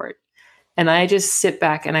airport. And I just sit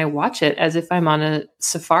back and I watch it as if I'm on a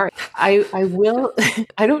safari. I will,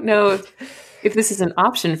 I don't know if this is an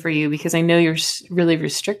option for you, because I know you're really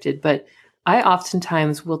restricted, but I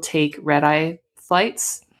oftentimes will take red-eye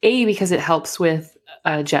flights, because it helps with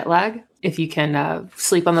jet lag. If you can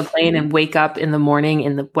sleep on the plane and wake up in the morning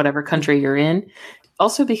in whatever country you're in.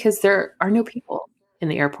 Also because there are no people in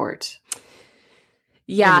the airport.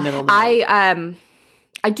 Yeah,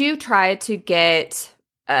 I do try to get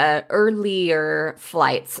earlier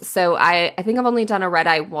flights. So I think I've only done a red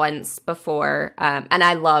eye once before. And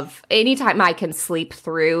I love anytime I can sleep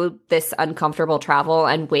through this uncomfortable travel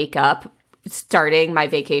and wake up starting my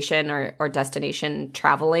vacation or destination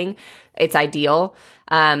traveling. It's ideal.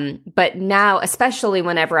 But now, especially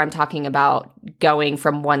whenever I'm talking about going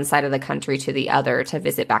from one side of the country to the other to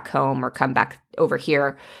visit back home or come back over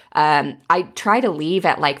here, I try to leave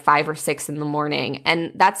at like 5 or 6 in the morning.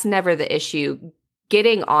 And that's never the issue.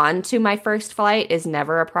 Getting on to my first flight is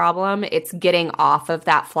never a problem. It's getting off of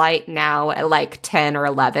that flight now at like 10 or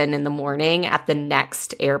 11 in the morning at the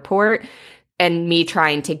next airport, and me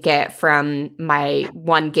trying to get from my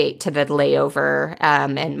one gate to the layover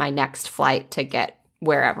and my next flight to get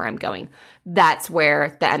wherever I'm going. That's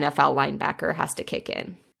where the NFL linebacker has to kick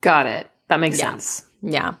in. Got it. That makes sense.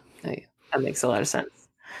 Yeah. That makes a lot of sense.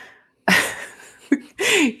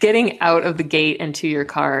 Getting out of the gate and to your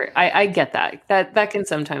car, I get that. That can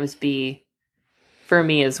sometimes be for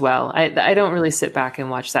me as well. I don't really sit back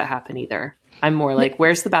and watch that happen either. I'm more like,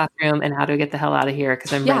 where's the bathroom and how do I get the hell out of here?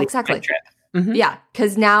 Because I'm ready for my trip. Mm-hmm. Yeah,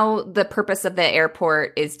 because now the purpose of the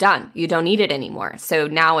airport is done. You don't need it anymore. So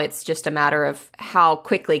now it's just a matter of how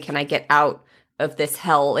quickly can I get out of this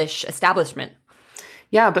hellish establishment.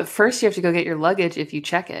 Yeah, but first you have to go get your luggage if you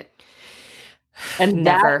check it. And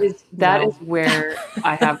Never. that is where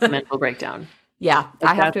I have the mental breakdown. Yeah,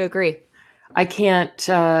 I have to agree. I can't,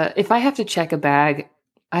 if I have to check a bag,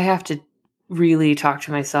 I have to really talk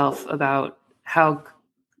to myself about how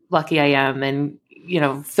lucky I am and,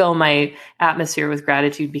 fill my atmosphere with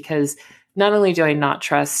gratitude, because not only do I not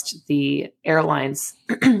trust the airlines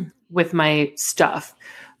with my stuff,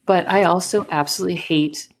 but I also absolutely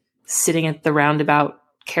hate sitting at the roundabout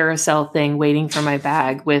carousel thing, waiting for my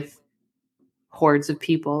bag with hordes of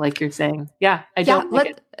people, like you're saying. Yeah, I don't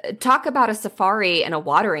like it. Talk about a safari and a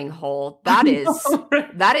watering hole. That is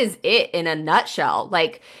that is it in a nutshell.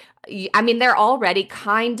 Like, I mean, they're already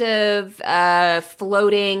kind of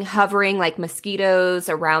floating, hovering like mosquitoes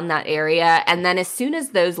around that area. And then as soon as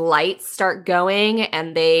those lights start going,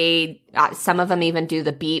 and they, some of them even do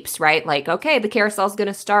the beeps, right? Like, okay, the carousel's going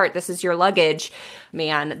to start. This is your luggage.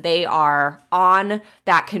 Man, they are on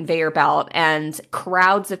that conveyor belt, and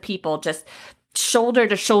crowds of people just shoulder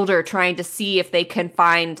to shoulder trying to see if they can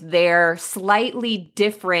find their slightly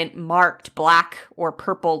different marked black or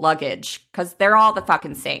purple luggage, because they're all the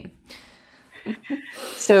fucking same.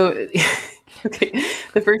 So, okay,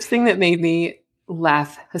 the first thing that made me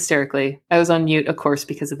laugh hysterically, I was on mute, of course,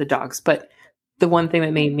 because of the dogs, but the one thing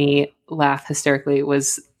that made me laugh hysterically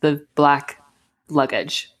was the black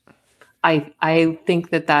luggage. I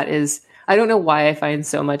think that is, I don't know why I find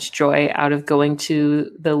so much joy out of going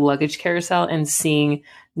to the luggage carousel and seeing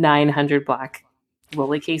 900 black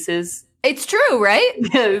rolly cases. It's true, right?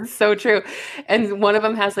 Yeah, it's so true. And one of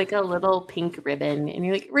them has like a little pink ribbon, and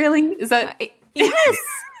you're like, really? Is that? Yes.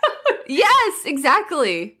 Yes,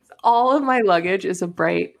 exactly. All of my luggage is a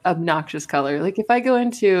bright, obnoxious color. Like if I go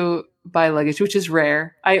into buy luggage, which is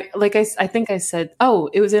rare, I think I said, oh,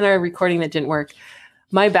 it was in our recording that didn't work.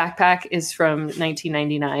 My backpack is from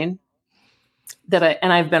 1999.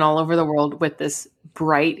 I've been all over the world with this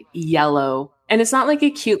bright yellow, and it's not like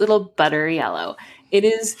a cute little butter yellow. It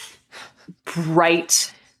is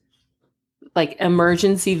bright, like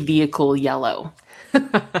emergency vehicle yellow.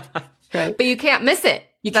 Right? But you can't miss it.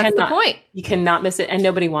 That's the point. You cannot miss it, and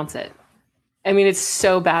nobody wants it. I mean, it's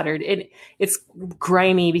so battered. It's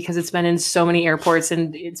grimy because it's been in so many airports,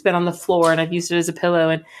 and it's been on the floor, and I've used it as a pillow,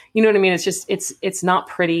 and you know what I mean? It's just, it's not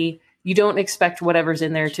pretty. You don't expect whatever's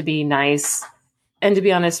in there to be nice. And to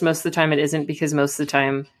be honest, most of the time it isn't, because most of the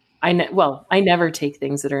time I never take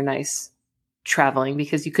things that are nice traveling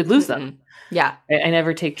because you could lose them. Yeah. I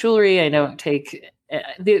never take jewelry. I don't take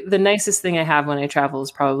the nicest thing I have when I travel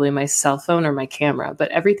is probably my cell phone or my camera,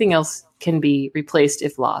 but everything else can be replaced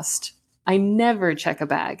if lost. I never check a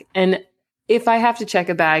bag. And if I have to check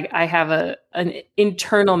a bag, I have an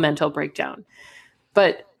internal mental breakdown.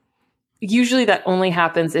 But usually that only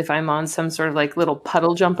happens if I'm on some sort of like little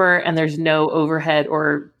puddle jumper and there's no overhead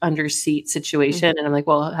or under seat situation. And I'm like,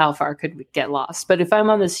 well, how far could we get lost? But if I'm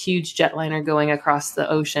on this huge jetliner going across the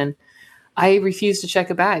ocean, I refuse to check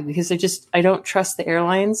a bag because I don't trust the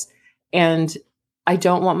airlines and I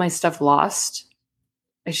don't want my stuff lost.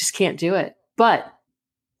 I just can't do it. But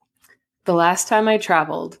the last time I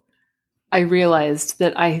traveled, I realized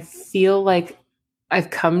that I feel like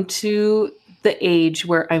I've come to the age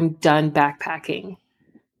where I'm done backpacking.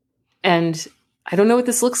 And I don't know what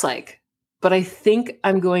this looks like, but I think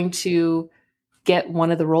I'm going to get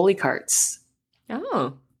one of the rolly carts.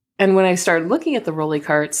 Oh. And when I started looking at the rolly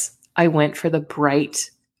carts, I went for the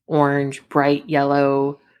bright orange, bright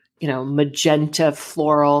yellow, magenta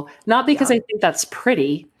floral, not because I think that's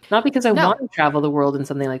pretty, not because I want to travel the world in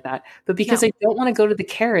something like that, but because I don't want to go to the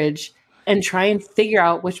carriage and try and figure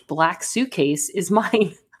out which black suitcase is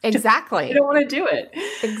mine. Exactly. I don't want to do it.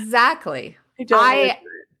 Exactly.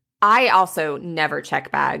 I also never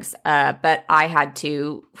check bags, but I had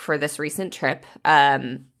to for this recent trip.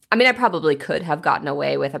 I probably could have gotten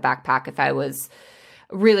away with a backpack if I was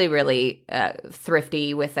really, really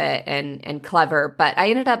thrifty with it and clever. But I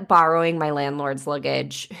ended up borrowing my landlord's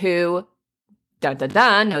luggage, who, dun dun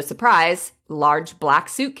dun, no surprise, large black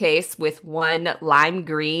suitcase with one lime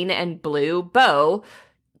green and blue bow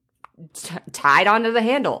tied onto the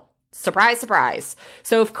handle. Surprise, surprise.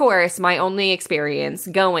 So, of course, my only experience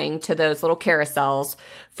going to those little carousels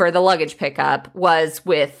for the luggage pickup was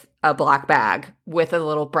with a black bag with a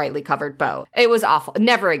little brightly covered bow. It was awful.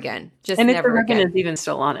 Never again. Just never again. And if the ribbon is even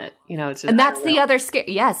still on it, it's just, and that's the other scare.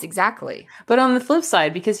 Yes, exactly. But on the flip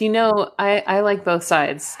side, because I like both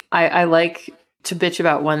sides. I like to bitch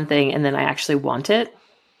about one thing and then I actually want it,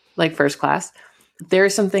 like first class.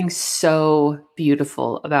 There's something so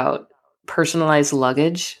beautiful about personalized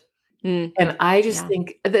luggage. And I just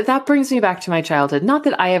think that brings me back to my childhood. Not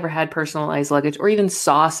that I ever had personalized luggage or even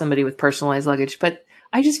saw somebody with personalized luggage, but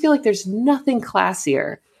I just feel like there's nothing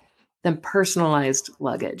classier than personalized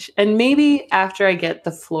luggage. And maybe after I get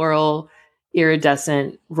the floral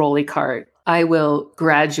iridescent rolly cart, I will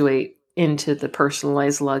graduate into the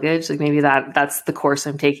personalized luggage. Like maybe that's the course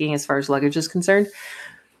I'm taking as far as luggage is concerned.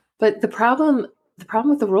 But the problem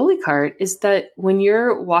with the rolly cart is that when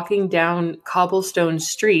you're walking down cobblestone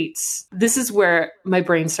streets, this is where my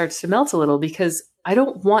brain starts to melt a little because I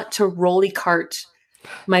don't want to rolly cart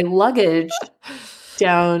my luggage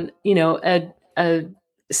down, a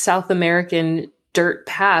South American dirt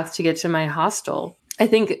path to get to my hostel. I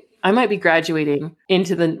think I might be graduating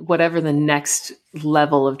into whatever the next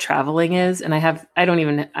level of traveling is. And I don't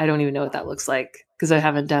even know what that looks like because I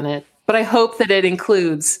haven't done it, but I hope that it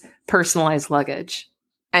includes personalized luggage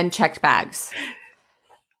and checked bags.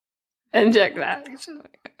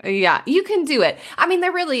 Yeah, you can do it.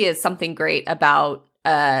 There really is something great about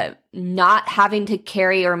not having to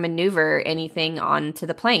carry or maneuver anything onto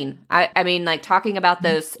the plane. Like talking about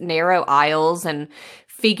those narrow aisles and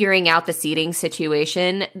figuring out the seating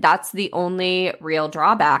situation, that's the only real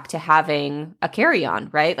drawback to having a carry-on,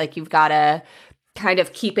 right? Like you've got to kind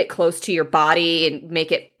of keep it close to your body and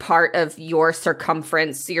make it part of your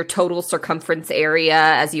circumference, your total circumference area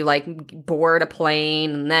as you board a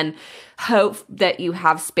plane, and then hope that you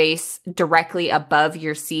have space directly above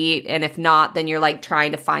your seat. And if not, then you're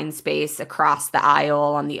trying to find space across the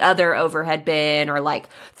aisle on the other overhead bin or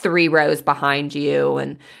 3 rows behind you.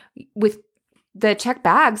 And with the check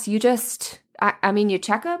bags, you just, you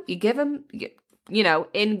check them, you give them,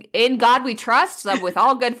 in God we trust, with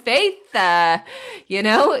all good faith, here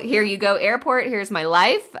you go, airport, here's my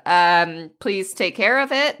life. Please take care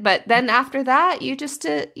of it. But then after that, you just,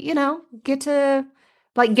 get to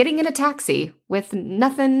getting in a taxi with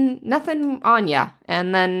nothing on you.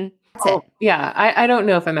 And then that's it. Yeah. I don't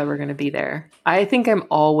know if I'm ever going to be there. I think I'm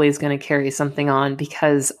always going to carry something on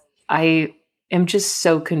because I am just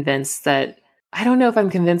so convinced that I don't know if I'm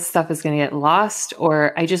convinced stuff is going to get lost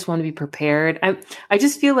or I just want to be prepared. I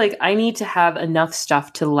just feel like I need to have enough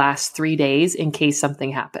stuff to last 3 days in case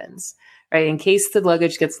something happens, right? In case the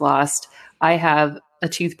luggage gets lost, I have a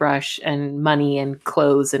toothbrush and money and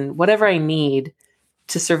clothes and whatever I need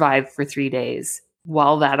to survive for 3 days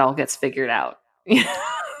while that all gets figured out.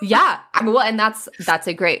 Yeah, Well, and that's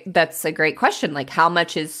a great question. Like, how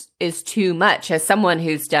much is too much? As someone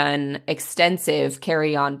who's done extensive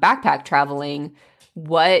carry-on backpack traveling,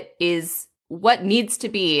 what needs to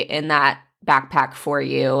be in that backpack for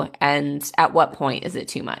you, and at what point is it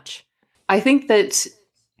too much? I think that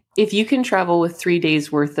if you can travel with 3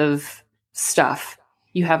 days worth of stuff,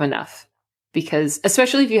 you have enough, because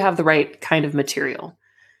especially if you have the right kind of material.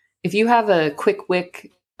 If you have a quick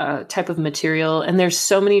wick type of material, and there's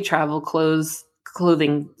so many travel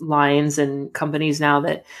clothing lines and companies now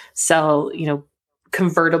that sell,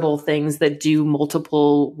 convertible things that do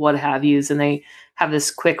multiple what have yous, and they have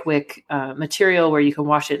this quick wick material where you can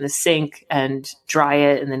wash it in the sink and dry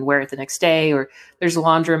it and then wear it the next day. Or there's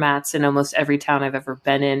laundromats in almost every town I've ever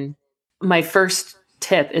been in. My first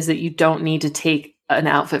tip is that you don't need to take an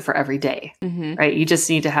outfit for every day, right? You just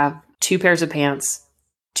need to have 2 pairs of pants,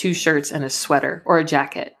 2 shirts, and a sweater or a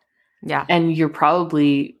jacket. Yeah. And you're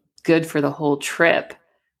probably good for the whole trip,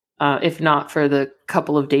 if not for the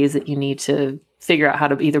couple of days that you need to figure out how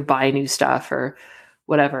to either buy new stuff or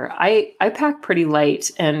whatever. I pack pretty light.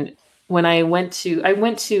 And when I went to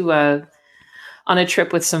on a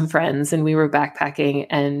trip with some friends, and we were backpacking,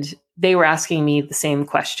 and they were asking me the same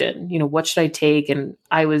question, what should I take? And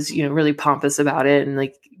I was, really pompous about it, and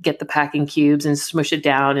like, get the packing cubes and smush it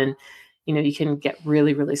down. And, you can get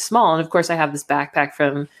really, really small. And of course I have this backpack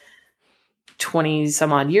from 20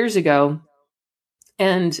 some odd years ago.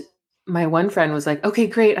 And my one friend was like, okay,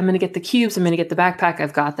 great. I'm going to get the cubes. I'm going to get the backpack.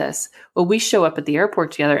 I've got this. Well, we show up at the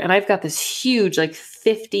airport together, and I've got this huge, like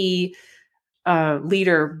 50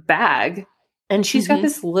 liter bag. And she's got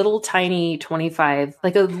this little tiny 25,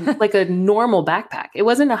 like a normal backpack. It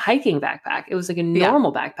wasn't a hiking backpack. It was like a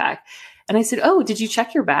normal backpack. And I said, oh, did you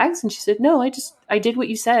check your bags? And she said, no, I did what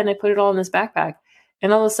you said, and I put it all in this backpack.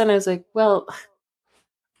 And all of a sudden I was like, well,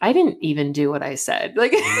 I didn't even do what I said.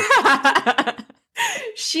 Like,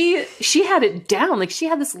 she had it down. Like, she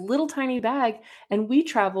had this little tiny bag, and we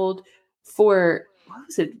traveled for, what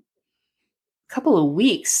was it? A couple of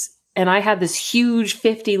weeks. And I had this huge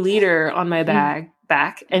 50 liter on my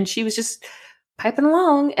back, and she was just piping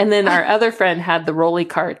along. And then our other friend had the rolly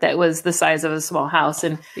cart that was the size of a small house.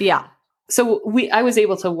 And so I was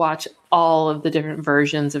able to watch all of the different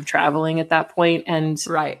versions of traveling at that point. And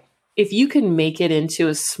if you can make it into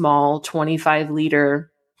a small 25 liter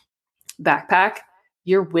backpack,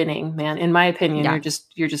 you're winning, man. In my opinion,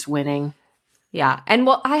 you're just winning. Yeah. And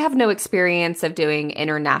well, I have no experience of doing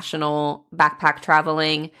international backpack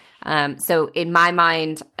traveling. So in my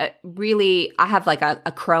mind, really, I have like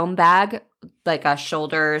a chrome bag, like a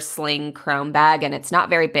shoulder sling chrome bag, and it's not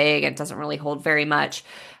very big. It doesn't really hold very much.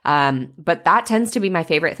 But that tends to be my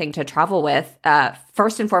favorite thing to travel with.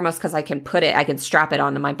 First and foremost, because I can strap it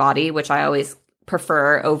onto my body, which I always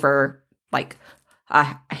prefer over like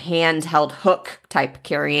a handheld hook type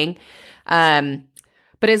carrying.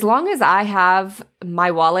 But as long as I have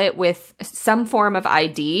my wallet with some form of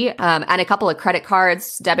ID and a couple of credit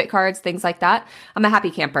cards, debit cards, things like that, I'm a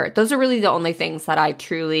happy camper. Those are really the only things that I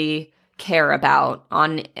truly care about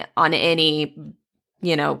on any,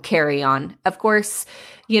 carry-on. Of course,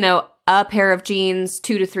 a pair of jeans,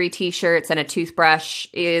 2 to 3 t-shirts, and a toothbrush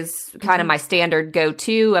is kind of my standard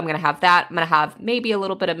go-to. I'm going to have that. I'm going to have maybe a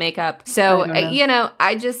little bit of makeup. So,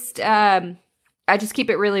 I just keep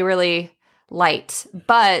it really, really light.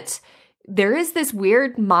 But there is this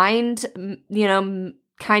weird mind,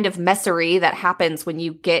 kind of messery that happens when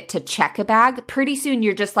you get to check a bag. Pretty soon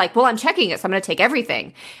you're just like, well, I'm checking it, so I'm going to take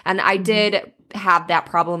everything. And I did have that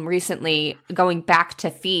problem recently going back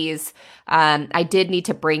to fees. I did need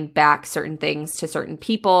to bring back certain things to certain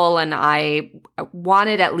people, and I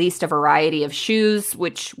wanted at least a variety of shoes,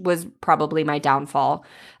 which was probably my downfall.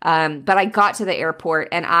 But I got to the airport,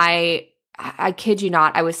 and I kid you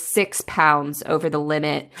not, I was 6 pounds over the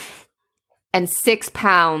limit, and 6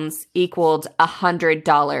 pounds equaled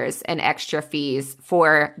 $100 in extra fees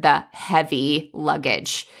for the heavy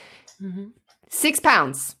luggage. 6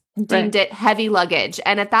 pounds. Deemed it heavy luggage.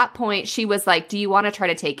 And at that point, she was like, do you want to try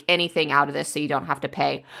to take anything out of this so you don't have to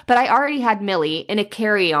pay? But I already had Millie in a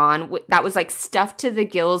carry-on that was like stuffed to the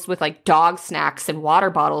gills with like dog snacks and water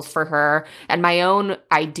bottles for her, and my own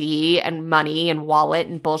ID and money and wallet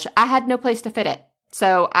and bullshit. I had no place to fit it.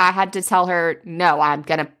 So I had to tell her, no, I'm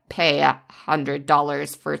going to pay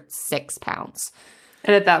 $100 for 6 pounds.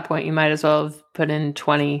 And at that point, you might as well have put in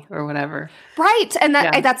 20 or whatever. Right. And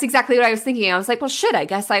that's exactly what I was thinking. I was like, well, shit, I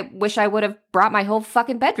guess I wish I would have brought my whole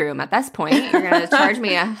fucking bedroom at this point. You're going to charge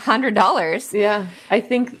me $100. Yeah. I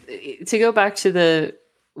think to go back to the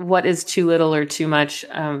what is too little or too much,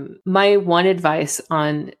 my one advice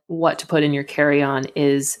on what to put in your carry-on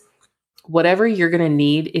is whatever you're going to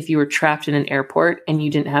need if you were trapped in an airport and you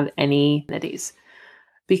didn't have any amenities.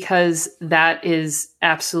 Because that is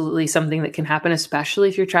absolutely something that can happen, especially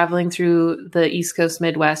if you're traveling through the East Coast,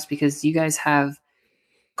 Midwest, because you guys have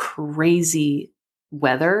crazy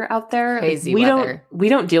weather out there. Crazy we weather. We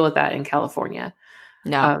don't deal with that in California.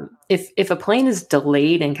 No. If a plane is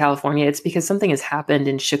delayed in California, it's because something has happened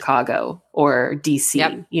in Chicago or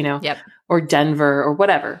DC, or Denver or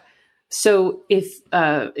whatever. So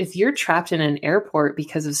if you're trapped in an airport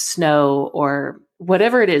because of snow or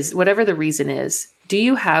whatever it is, whatever the reason is, do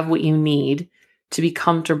you have what you need to be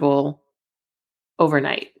comfortable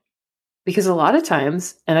overnight? Because a lot of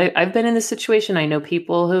times, and I've been in this situation, I know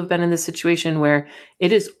people who have been in this situation where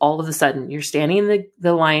it is all of a sudden, you're standing in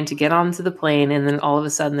the line to get onto the plane, and then all of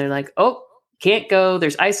a sudden they're like, oh, can't go,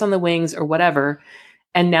 there's ice on the wings or whatever.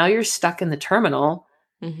 And now you're stuck in the terminal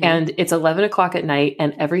and it's 11 o'clock at night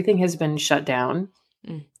and everything has been shut down.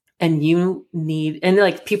 And you need, and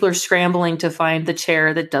like people are scrambling to find the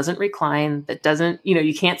chair that doesn't recline, that doesn't,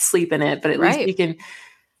 you can't sleep in it, but at least you can.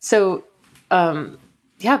 So,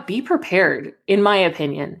 be prepared. In my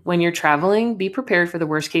opinion, when you're traveling, be prepared for the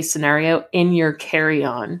worst case scenario in your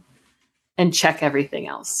carry-on and check everything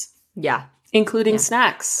else. Yeah. Including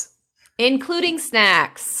snacks. Including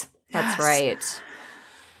snacks. That's right.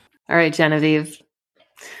 All right, Genevieve,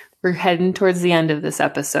 we're heading towards the end of this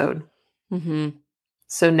episode.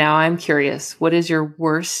 So now I'm curious, what is your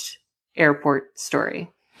worst airport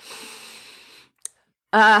story?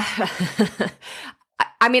 I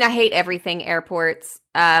mean, I hate everything airports,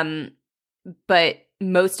 but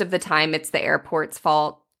most of the time it's the airport's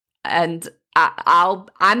fault. And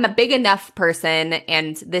I'm a big enough person,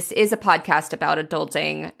 and this is a podcast about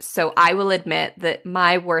adulting, so I will admit that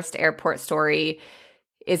my worst airport story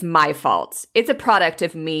is my fault. It's a product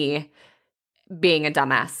of me being a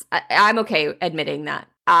dumbass. I'm okay admitting that.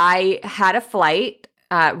 I had a flight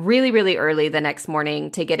really, really early the next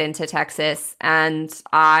morning to get into Texas. And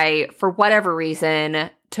I, for whatever reason,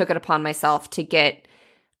 took it upon myself to get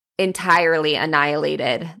entirely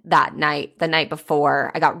annihilated that night, the night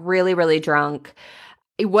before. I got really, really drunk.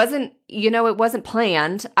 It wasn't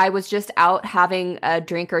planned. I was just out having a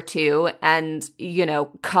drink or two and,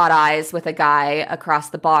 caught eyes with a guy across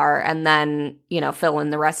the bar and then, fill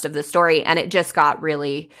in the rest of the story. And it just got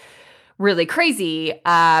really, really crazy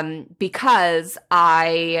because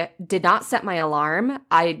I did not set my alarm.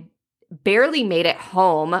 I barely made it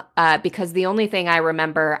home because the only thing I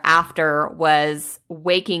remember after was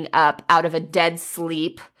waking up out of a dead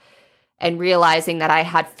sleep and realizing that I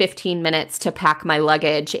had 15 minutes to pack my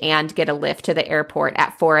luggage and get a lift to the airport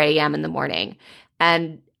at 4 a.m. in the morning.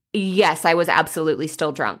 And yes, I was absolutely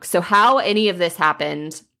still drunk. So how any of this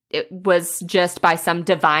happened, it was just by some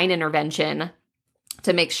divine intervention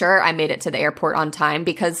to make sure I made it to the airport on time,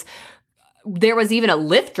 because there was even a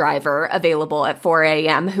Lyft driver available at 4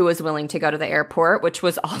 a.m. who was willing to go to the airport, which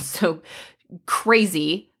was also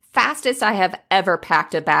crazy. Fastest I have ever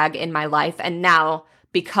packed a bag in my life. And now,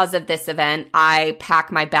 because of this event, I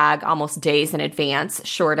pack my bag almost days in advance,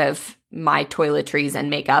 short of my toiletries and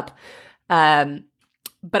makeup. But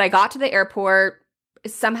I got to the airport,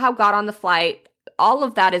 somehow got on the flight. All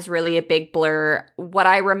of that is really a big blur. What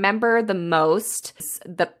I remember the most is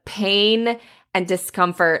the pain and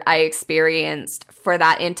discomfort I experienced for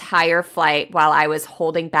that entire flight while I was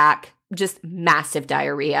holding back just massive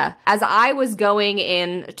diarrhea. As I was going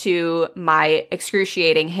into my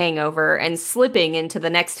excruciating hangover and slipping into the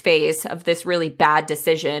next phase of this really bad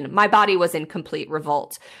decision, my body was in complete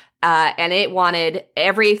revolt. And it wanted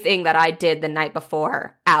everything that I did the night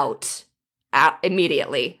before out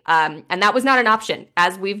immediately. And that was not an option.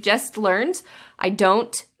 As we've just learned, I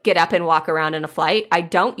don't get up and walk around in a flight. I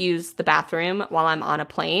don't use the bathroom while I'm on a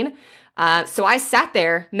plane. So I sat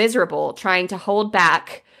there miserable, trying to hold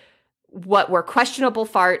back what were questionable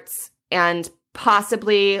farts and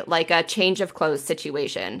possibly like a change of clothes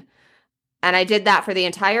situation. And I did that for the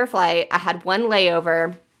entire flight. I had one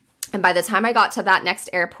layover. And by the time I got to that next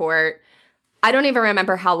airport, I don't even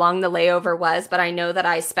remember how long the layover was, but I know that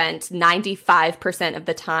I spent 95% of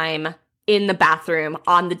the time in the bathroom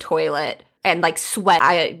on the toilet and like sweat.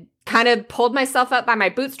 I kind of pulled myself up by my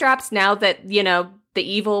bootstraps now that, the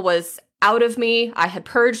evil was out of me. I had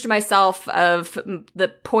purged myself of the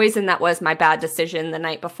poison that was my bad decision the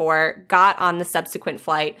night before, got on the subsequent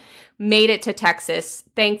flight, made it to Texas,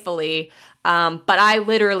 thankfully. But I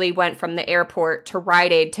literally went from the airport to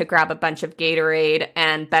Rite Aid to grab a bunch of Gatorade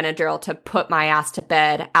and Benadryl to put my ass to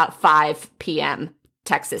bed at 5 p.m.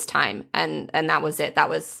 Texas time. And that was it.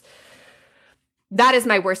 That is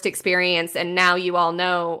my worst experience. And now you all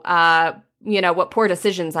know, what poor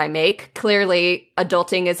decisions I make. Clearly,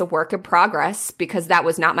 adulting is a work in progress because that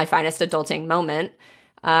was not my finest adulting moment.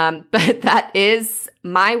 But that is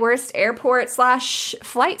my worst airport /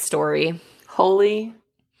 flight story. Holy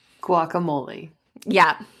guacamole.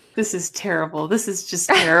 Yeah. This is terrible. This is just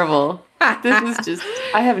terrible. Thank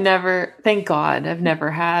God, I've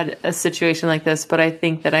never had a situation like this, but I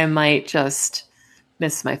think that I might just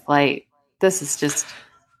miss my flight.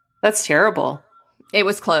 That's terrible. It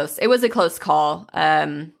was close. It was a close call.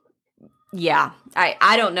 Yeah,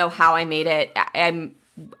 I don't know how I made it. I'm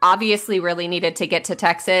obviously really needed to get to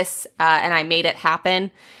Texas, and I made it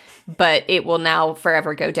happen, but it will now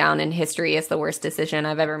forever go down in history as the worst decision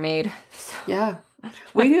I've ever made. Yeah.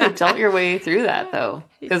 Well, you adult your way through that though.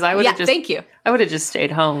 Because I would have thank you. I would have just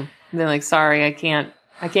stayed home and been like, sorry, I can't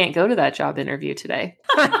go to that job interview today.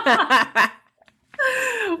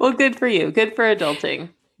 Well, good for you. Good for adulting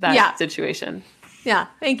that situation. Yeah,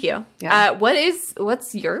 thank you. Yeah.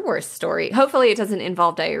 What's your worst story? Hopefully it doesn't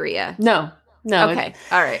involve diarrhea. No. Okay.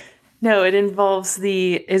 All right. No, it involves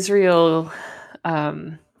the Israel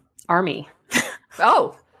army.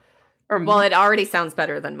 Oh. Well, it already sounds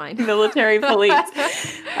better than mine. Military police.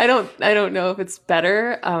 I don't know if it's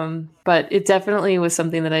better, but it definitely was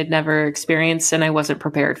something that I'd never experienced and I wasn't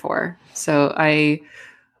prepared for. So I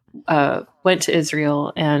went to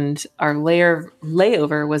Israel and our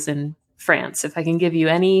layover was in France. If I can give you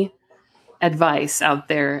any advice out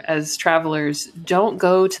there as travelers, don't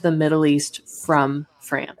go to the Middle East from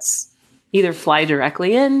France. Either fly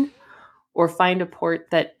directly in or find a port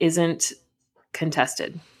that isn't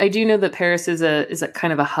contested. I do know that Paris is a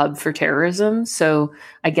kind of a hub for terrorism, so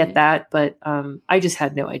I get that, but I just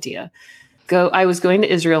had no idea. I was going to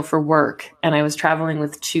Israel for work, and I was traveling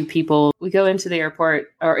with two people. We go into the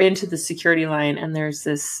airport or into the security line, and there's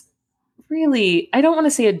this really, I don't want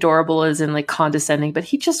to say adorable as in like condescending, but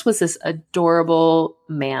he just was this adorable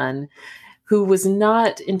man who was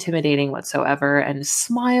not intimidating whatsoever and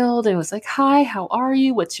smiled and was like, "Hi, how are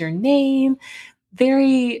you? What's your name?"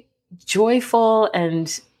 Very joyful.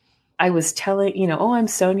 And I was telling, "Oh, I'm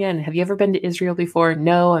Sonia. And have you ever been to Israel before?"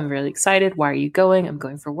 "No, I'm really excited." "Why are you going?" "I'm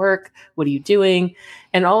going for work." "What are you doing?"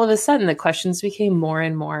 And all of a sudden the questions became more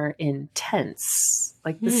and more intense.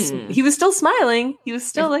 Like this, he was still smiling. He was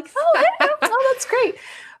still like, oh, that's great.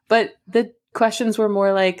 But the questions were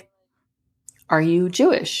more like, "Are you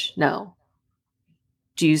Jewish?" "No."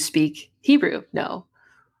 "Do you speak Hebrew?" "No."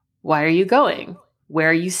 "Why are you going? Where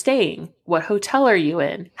are you staying? What hotel are you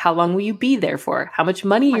in? How long will you be there for? How much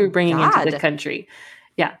money you're bringing into the country?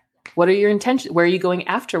 Yeah. What are your intentions? Where are you going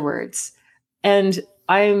afterwards?" And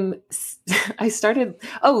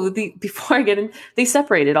before I get in, they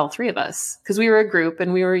separated all three of us because we were a group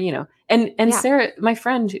and we were, and Sarah, my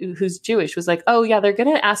friend who's Jewish, was like, "Oh yeah, they're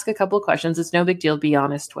going to ask a couple of questions. It's no big deal. Be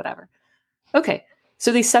honest, whatever." Okay.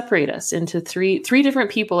 So they separate us into three different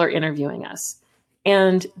people are interviewing us.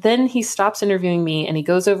 And then he stops interviewing me and he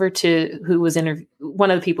goes over to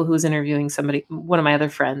one of the people who was interviewing one of my other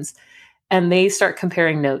friends, and they start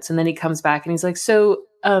comparing notes. And then he comes back and he's like, "So,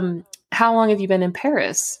 how long have you been in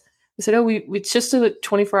Paris?" I said, "Oh, it's just a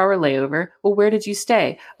 24-hour layover." "Well, where did you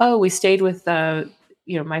stay?" "Oh, we stayed with,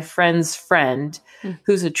 my friend's friend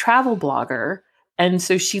who's a travel blogger. And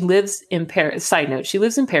so she lives in Paris." Side note, she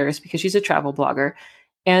lives in Paris because she's a travel blogger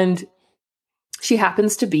and she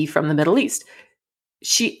happens to be from the Middle East.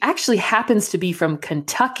 She actually happens to be from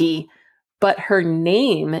Kentucky, but her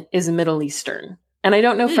name is Middle Eastern. And I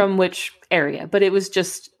don't know from which area, but it was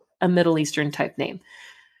just a Middle Eastern type name.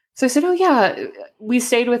 So I said, "Oh yeah, we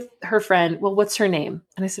stayed with her friend." "Well, what's her name?"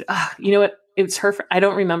 And I said, "Oh, you know what? It's her. I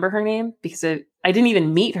don't remember her name because I didn't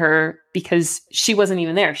even meet her because she wasn't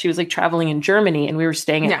even there. She was like traveling in Germany and we were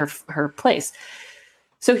staying at her place."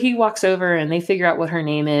 So he walks over and they figure out what her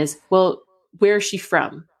name is. "Well, where is she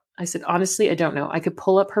from?" I said, "Honestly, I don't know. I could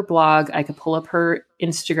pull up her blog. I could pull up her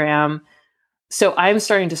Instagram." So I'm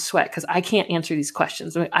starting to sweat because I can't answer these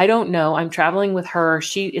questions. I don't know. I'm traveling with her.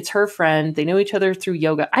 It's her friend. They know each other through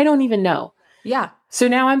yoga. I don't even know. Yeah. So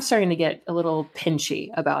now I'm starting to get a little pinchy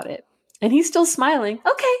about it. And he's still smiling.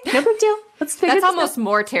 "Okay, no big deal. Let's figure this out." That's almost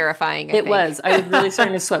more terrifying. It was. I was really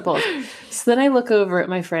starting to sweat bullets. So then I look over at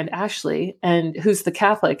my friend Ashley, and who's the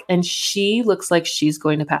Catholic, and she looks like she's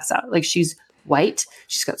going to pass out. Like she's white.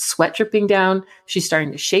 She's got sweat dripping down. She's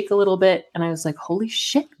starting to shake a little bit. And I was like, holy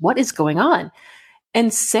shit, what is going on?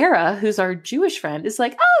 And Sarah, who's our Jewish friend, is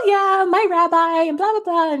like, "Oh yeah, my rabbi and blah, blah,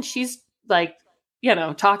 blah." And she's like,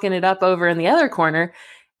 talking it up over in the other corner.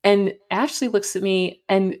 And Ashley looks at me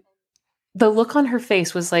and the look on her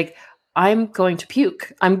face was like, "I'm going to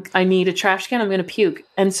puke. I need a trash can. I'm going to puke."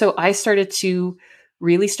 And so I started to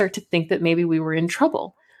really think that maybe we were in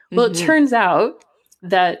trouble. Well, it Mhm. turns out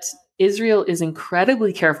that Israel is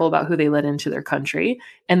incredibly careful about who they let into their country,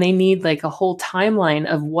 and they need like a whole timeline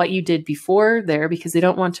of what you did before there because they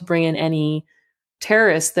don't want to bring in any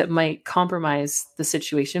terrorists that might compromise the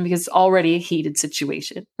situation because it's already a heated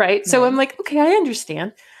situation, right? So Right. I'm like, okay, I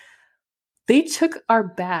understand. They took our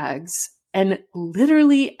bags and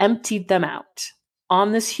literally emptied them out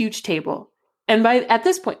on this huge table. And at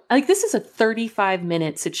this point, like this is a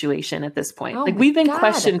 35-minute situation at this point. Oh Like my we've been God.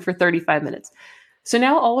 questioned for 35 minutes. So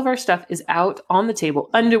now all of our stuff is out on the table,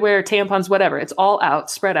 underwear, tampons, whatever. It's all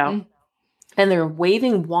out, spread out. Mm. And they're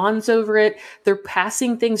waving wands over it. They're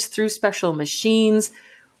passing things through special machines.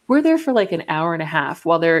 We're there for like an hour and a half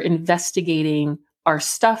while they're investigating our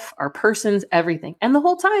stuff, our persons, everything. And the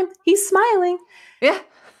whole time he's smiling. Yeah.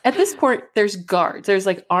 At this point, there's guards. There's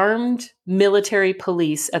like armed military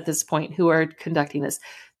police at this point who are conducting this.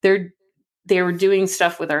 They were doing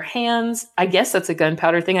stuff with our hands. I guess that's a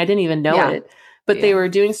gunpowder thing. I didn't even know Yeah. it. But they Yeah. were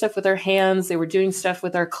doing stuff with our hands. They were doing stuff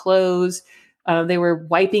with our clothes. They were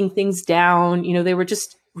wiping things down. You know, they were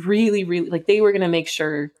just really, really like they were going to make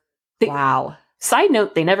sure. Wow. Side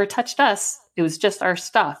note, they never touched us. It was just our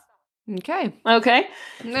stuff. Okay. Okay.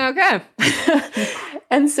 Okay.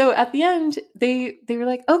 And so at the end, they were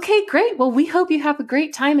like, okay, great. Well, we hope you have a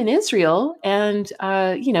great time in Israel. And,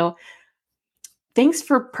 thanks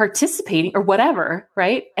for participating or whatever.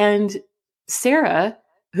 Right. And Sarah,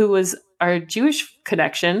 who was our Jewish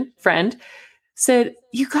connection friend, said,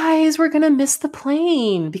 you guys were going to miss the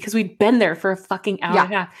plane because we'd been there for a fucking hour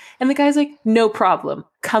and a half. And the guy's like, no problem.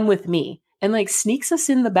 Come with me. And like sneaks us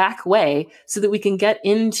in the back way so that we can get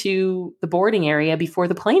into the boarding area before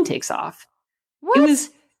the plane takes off. What?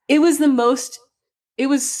 It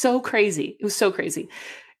was so crazy. It was so crazy.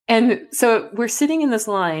 And so we're sitting in this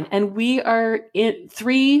line and we are in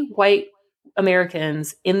 3 white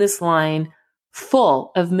Americans in this line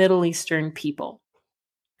full of Middle Eastern people.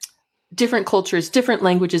 Different cultures, different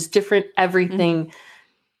languages, different everything.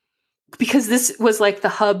 Mm-hmm. Because this was like the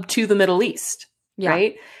hub to the Middle East,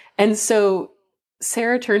 right? And so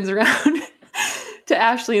Sarah turns around to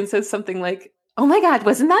Ashley and says something like, oh my God,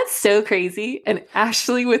 wasn't that so crazy? And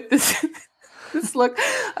Ashley with this look,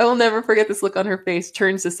 I will never forget this look on her face,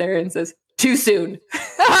 turns to Sarah and says, too soon.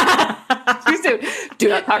 Too soon. Do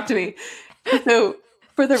not talk to me. So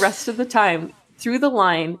for the rest of the time, through the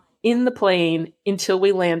line, in the plane, until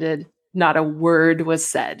we landed, not a word was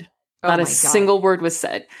said. Not a single word was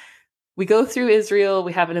said. We go through Israel.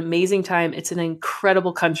 We have an amazing time. It's an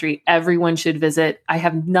incredible country. Everyone should visit. I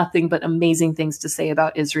have nothing but amazing things to say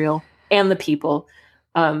about Israel and the people.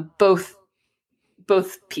 All the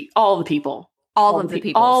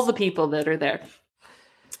people that are there.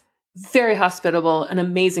 Very hospitable, an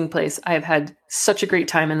amazing place. I have had such a great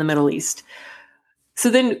time in the Middle East. So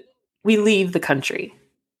then we leave the country.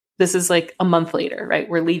 This is like a month later, right?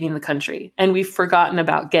 We're leaving the country and we've forgotten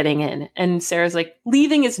about getting in. And Sarah's like,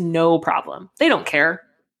 leaving is no problem. They don't care.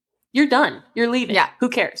 You're done. You're leaving. Yeah. Who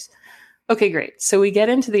cares? Okay, great. So we get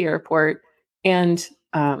into the airport and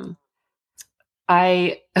we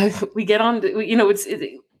get on,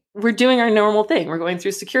 we're doing our normal thing. We're going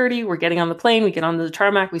through security. We're getting on the plane. We get on the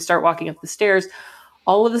tarmac. We start walking up the stairs.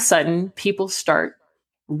 All of a sudden, people start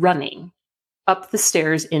running up the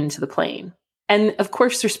stairs into the plane. And of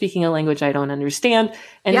course, they're speaking a language I don't understand.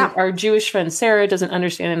 And our Jewish friend, Sarah, doesn't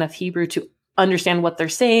understand enough Hebrew to understand what they're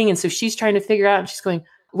saying. And so she's trying to figure out, and she's going,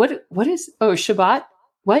 what is, Shabbat?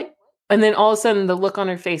 What? And then all of a sudden the look on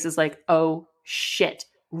her face is like, oh shit,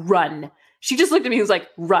 run. She just looked at me and was like,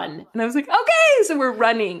 run. And I was like, okay, so we're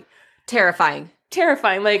running. Terrifying.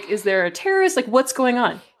 Like, is there a terrorist? Like, what's going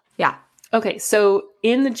on? Yeah. Okay, so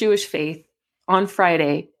in the Jewish faith, on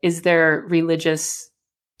Friday is their religious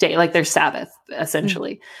day, like their Sabbath,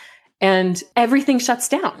 essentially. And everything shuts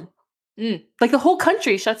down. Like the whole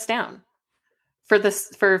country shuts down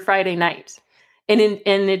for Friday night. And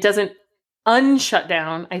it doesn't unshut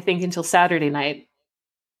down, I think, until Saturday night.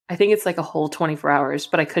 I think it's like a whole 24 hours,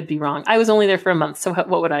 but I could be wrong. I was only there for a month, so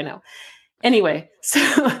what would I know? Anyway,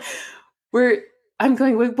 so I'm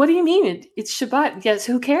going, wait, what do you mean? It's Shabbat. Yes,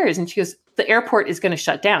 who cares? And she goes, the airport is going to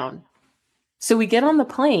shut down. So we get on the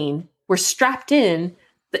plane, we're strapped in,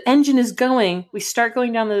 the engine is going, we start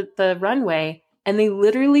going down the runway, and they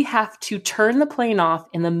literally have to turn the plane off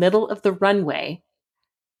in the middle of the runway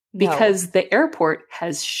because the airport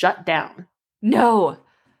has shut down. No.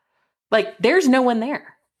 Like, there's no one there.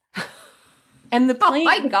 And the plane,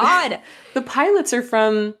 oh my God, the pilots are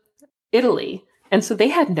from Italy. And so they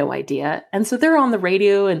had no idea. And so they're on the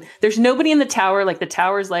radio and there's nobody in the tower. Like the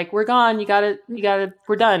tower's like, we're gone. You gotta,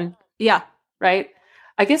 we're done. Yeah. Right.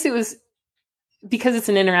 I guess it was because it's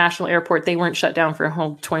an international airport, they weren't shut down for a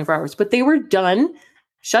whole 24 hours, but they were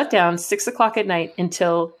shut down 6:00 at night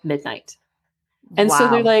until midnight. And so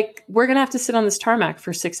they're like, we're going to have to sit on this tarmac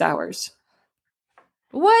for 6 hours.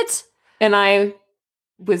 What? And the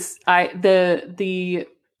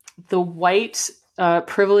white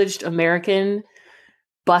privileged American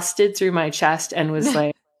busted through my chest and was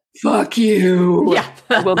like, fuck you. Yeah.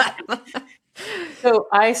 So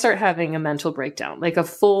I start having a mental breakdown, like a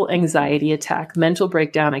full anxiety attack, mental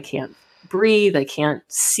breakdown. I can't breathe. I can't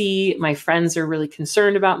see. My friends are really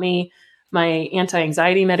concerned about me. My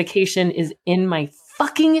anti-anxiety medication is in my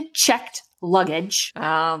fucking checked luggage.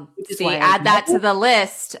 Add that to the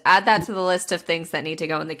list. Add that to the list of things that need to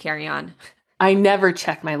go in the carry-on. I never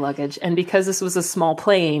check my luggage. And because this was a small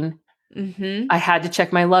plane, I had to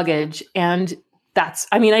check my luggage. And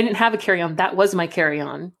I didn't have a carry-on. That was my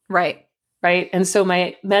carry-on. Right. And so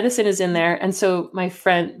my medicine is in there. And so my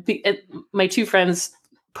two friends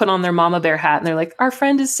put on their mama bear hat and they're like, our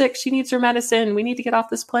friend is sick. She needs her medicine. We need to get off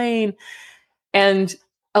this plane. And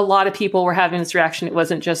a lot of people were having this reaction. It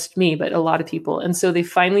wasn't just me, but a lot of people. And so they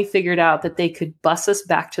finally figured out that they could bus us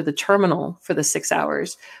back to the terminal for the 6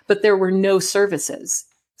 hours, but there were no services.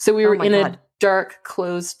 So we were in a dark,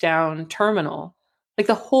 closed down terminal, like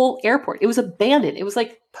the whole airport. It was abandoned. It was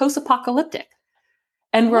like post-apocalyptic.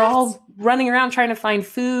 And we're all running around trying to find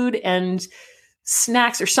food and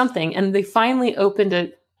snacks or something. And they finally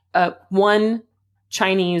opened one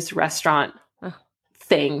Chinese restaurant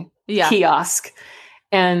kiosk.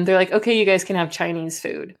 And they're like, okay, you guys can have Chinese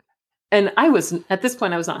food. And at this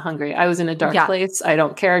point, I was not hungry. I was in a dark place. I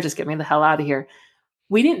don't care. Just get me the hell out of here.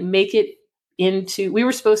 We didn't make it we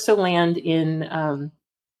were supposed to land in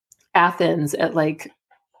Athens at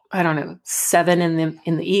 7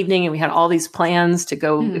 in the evening. And we had all these plans to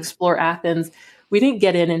go explore Athens. We didn't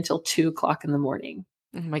get in until 2:00 in the morning.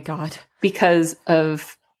 Oh my God. Because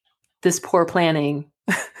of this poor planning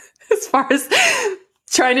as far as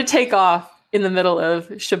trying to take off in the middle of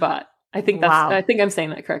Shabbat. I think I'm saying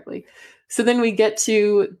that correctly. So then we get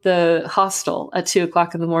to the hostel at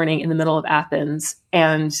 2:00 in the morning in the middle of Athens,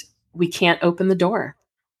 and we can't open the door.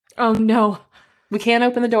 Oh no. We can't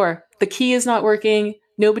open the door. The key is not working.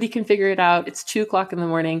 Nobody can figure it out. It's 2:00 in the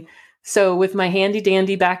morning. So with my handy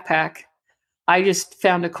dandy backpack, I just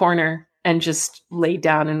found a corner and just laid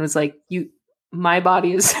down and was like, my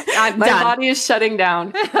body is shutting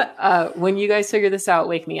down. When you guys figure this out,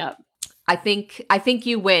 wake me up. I think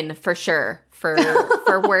you win for sure for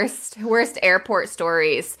worst airport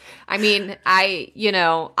stories. I mean, I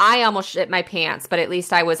almost shit my pants, but at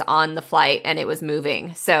least I was on the flight and it was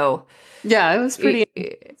moving. So yeah, it was pretty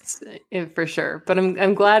for sure. But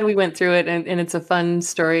I'm glad we went through it, and it's a fun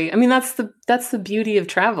story. I mean, that's the beauty of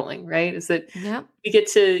traveling, right? Is that we get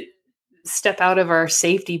to step out of our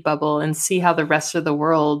safety bubble and see how the rest of the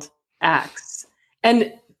world acts.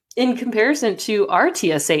 And in comparison to our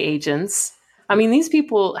TSA agents, I mean, these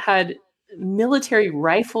people had military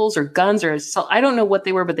rifles or guns or I don't know what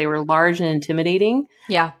they were, but they were large and intimidating.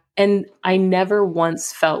 Yeah. And I never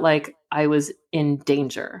once felt like I was in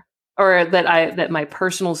danger or that my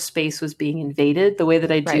personal space was being invaded the way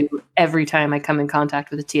that I do every time I come in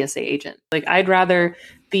contact with a TSA agent. Like, I'd rather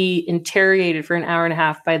be interrogated for an hour and a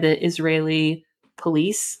half by the Israeli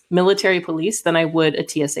military police, than I would a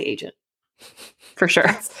TSA agent. For sure.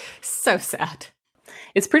 That's so sad.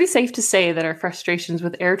 It's pretty safe to say that our frustrations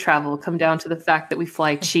with air travel come down to the fact that we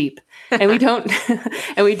fly cheap and we don't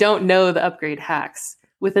know the upgrade hacks.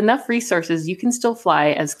 With enough resources, you can still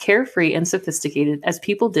fly as carefree and sophisticated as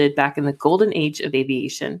people did back in the golden age of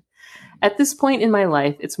aviation. At this point in my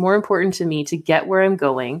life, it's more important to me to get where I'm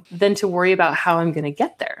going than to worry about how I'm going to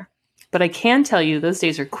get there. But I can tell you those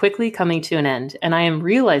days are quickly coming to an end, and I am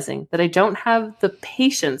realizing that I don't have the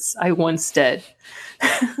patience I once did.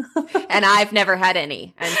 And I've never had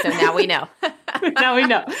any. And so now we know. Now we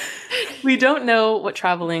know. We don't know what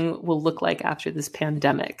traveling will look like after this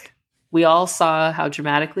pandemic. We all saw how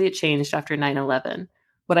dramatically it changed after 9/11.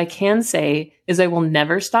 What I can say is I will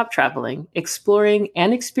never stop traveling, exploring,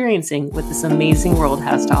 and experiencing what this amazing world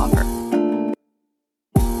has to offer.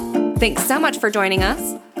 Thanks so much for joining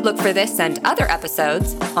us. Look for this and other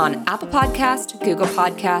episodes on Apple Podcast, Google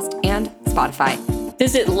Podcast, and Spotify.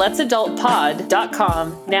 Visit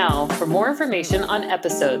let'sadultpod.com now for more information on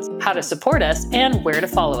episodes, how to support us, and where to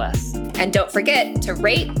follow us. And don't forget to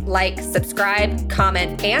rate, like, subscribe,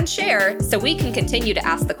 comment, and share so we can continue to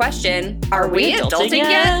ask the question, are we adulting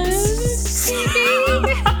yet?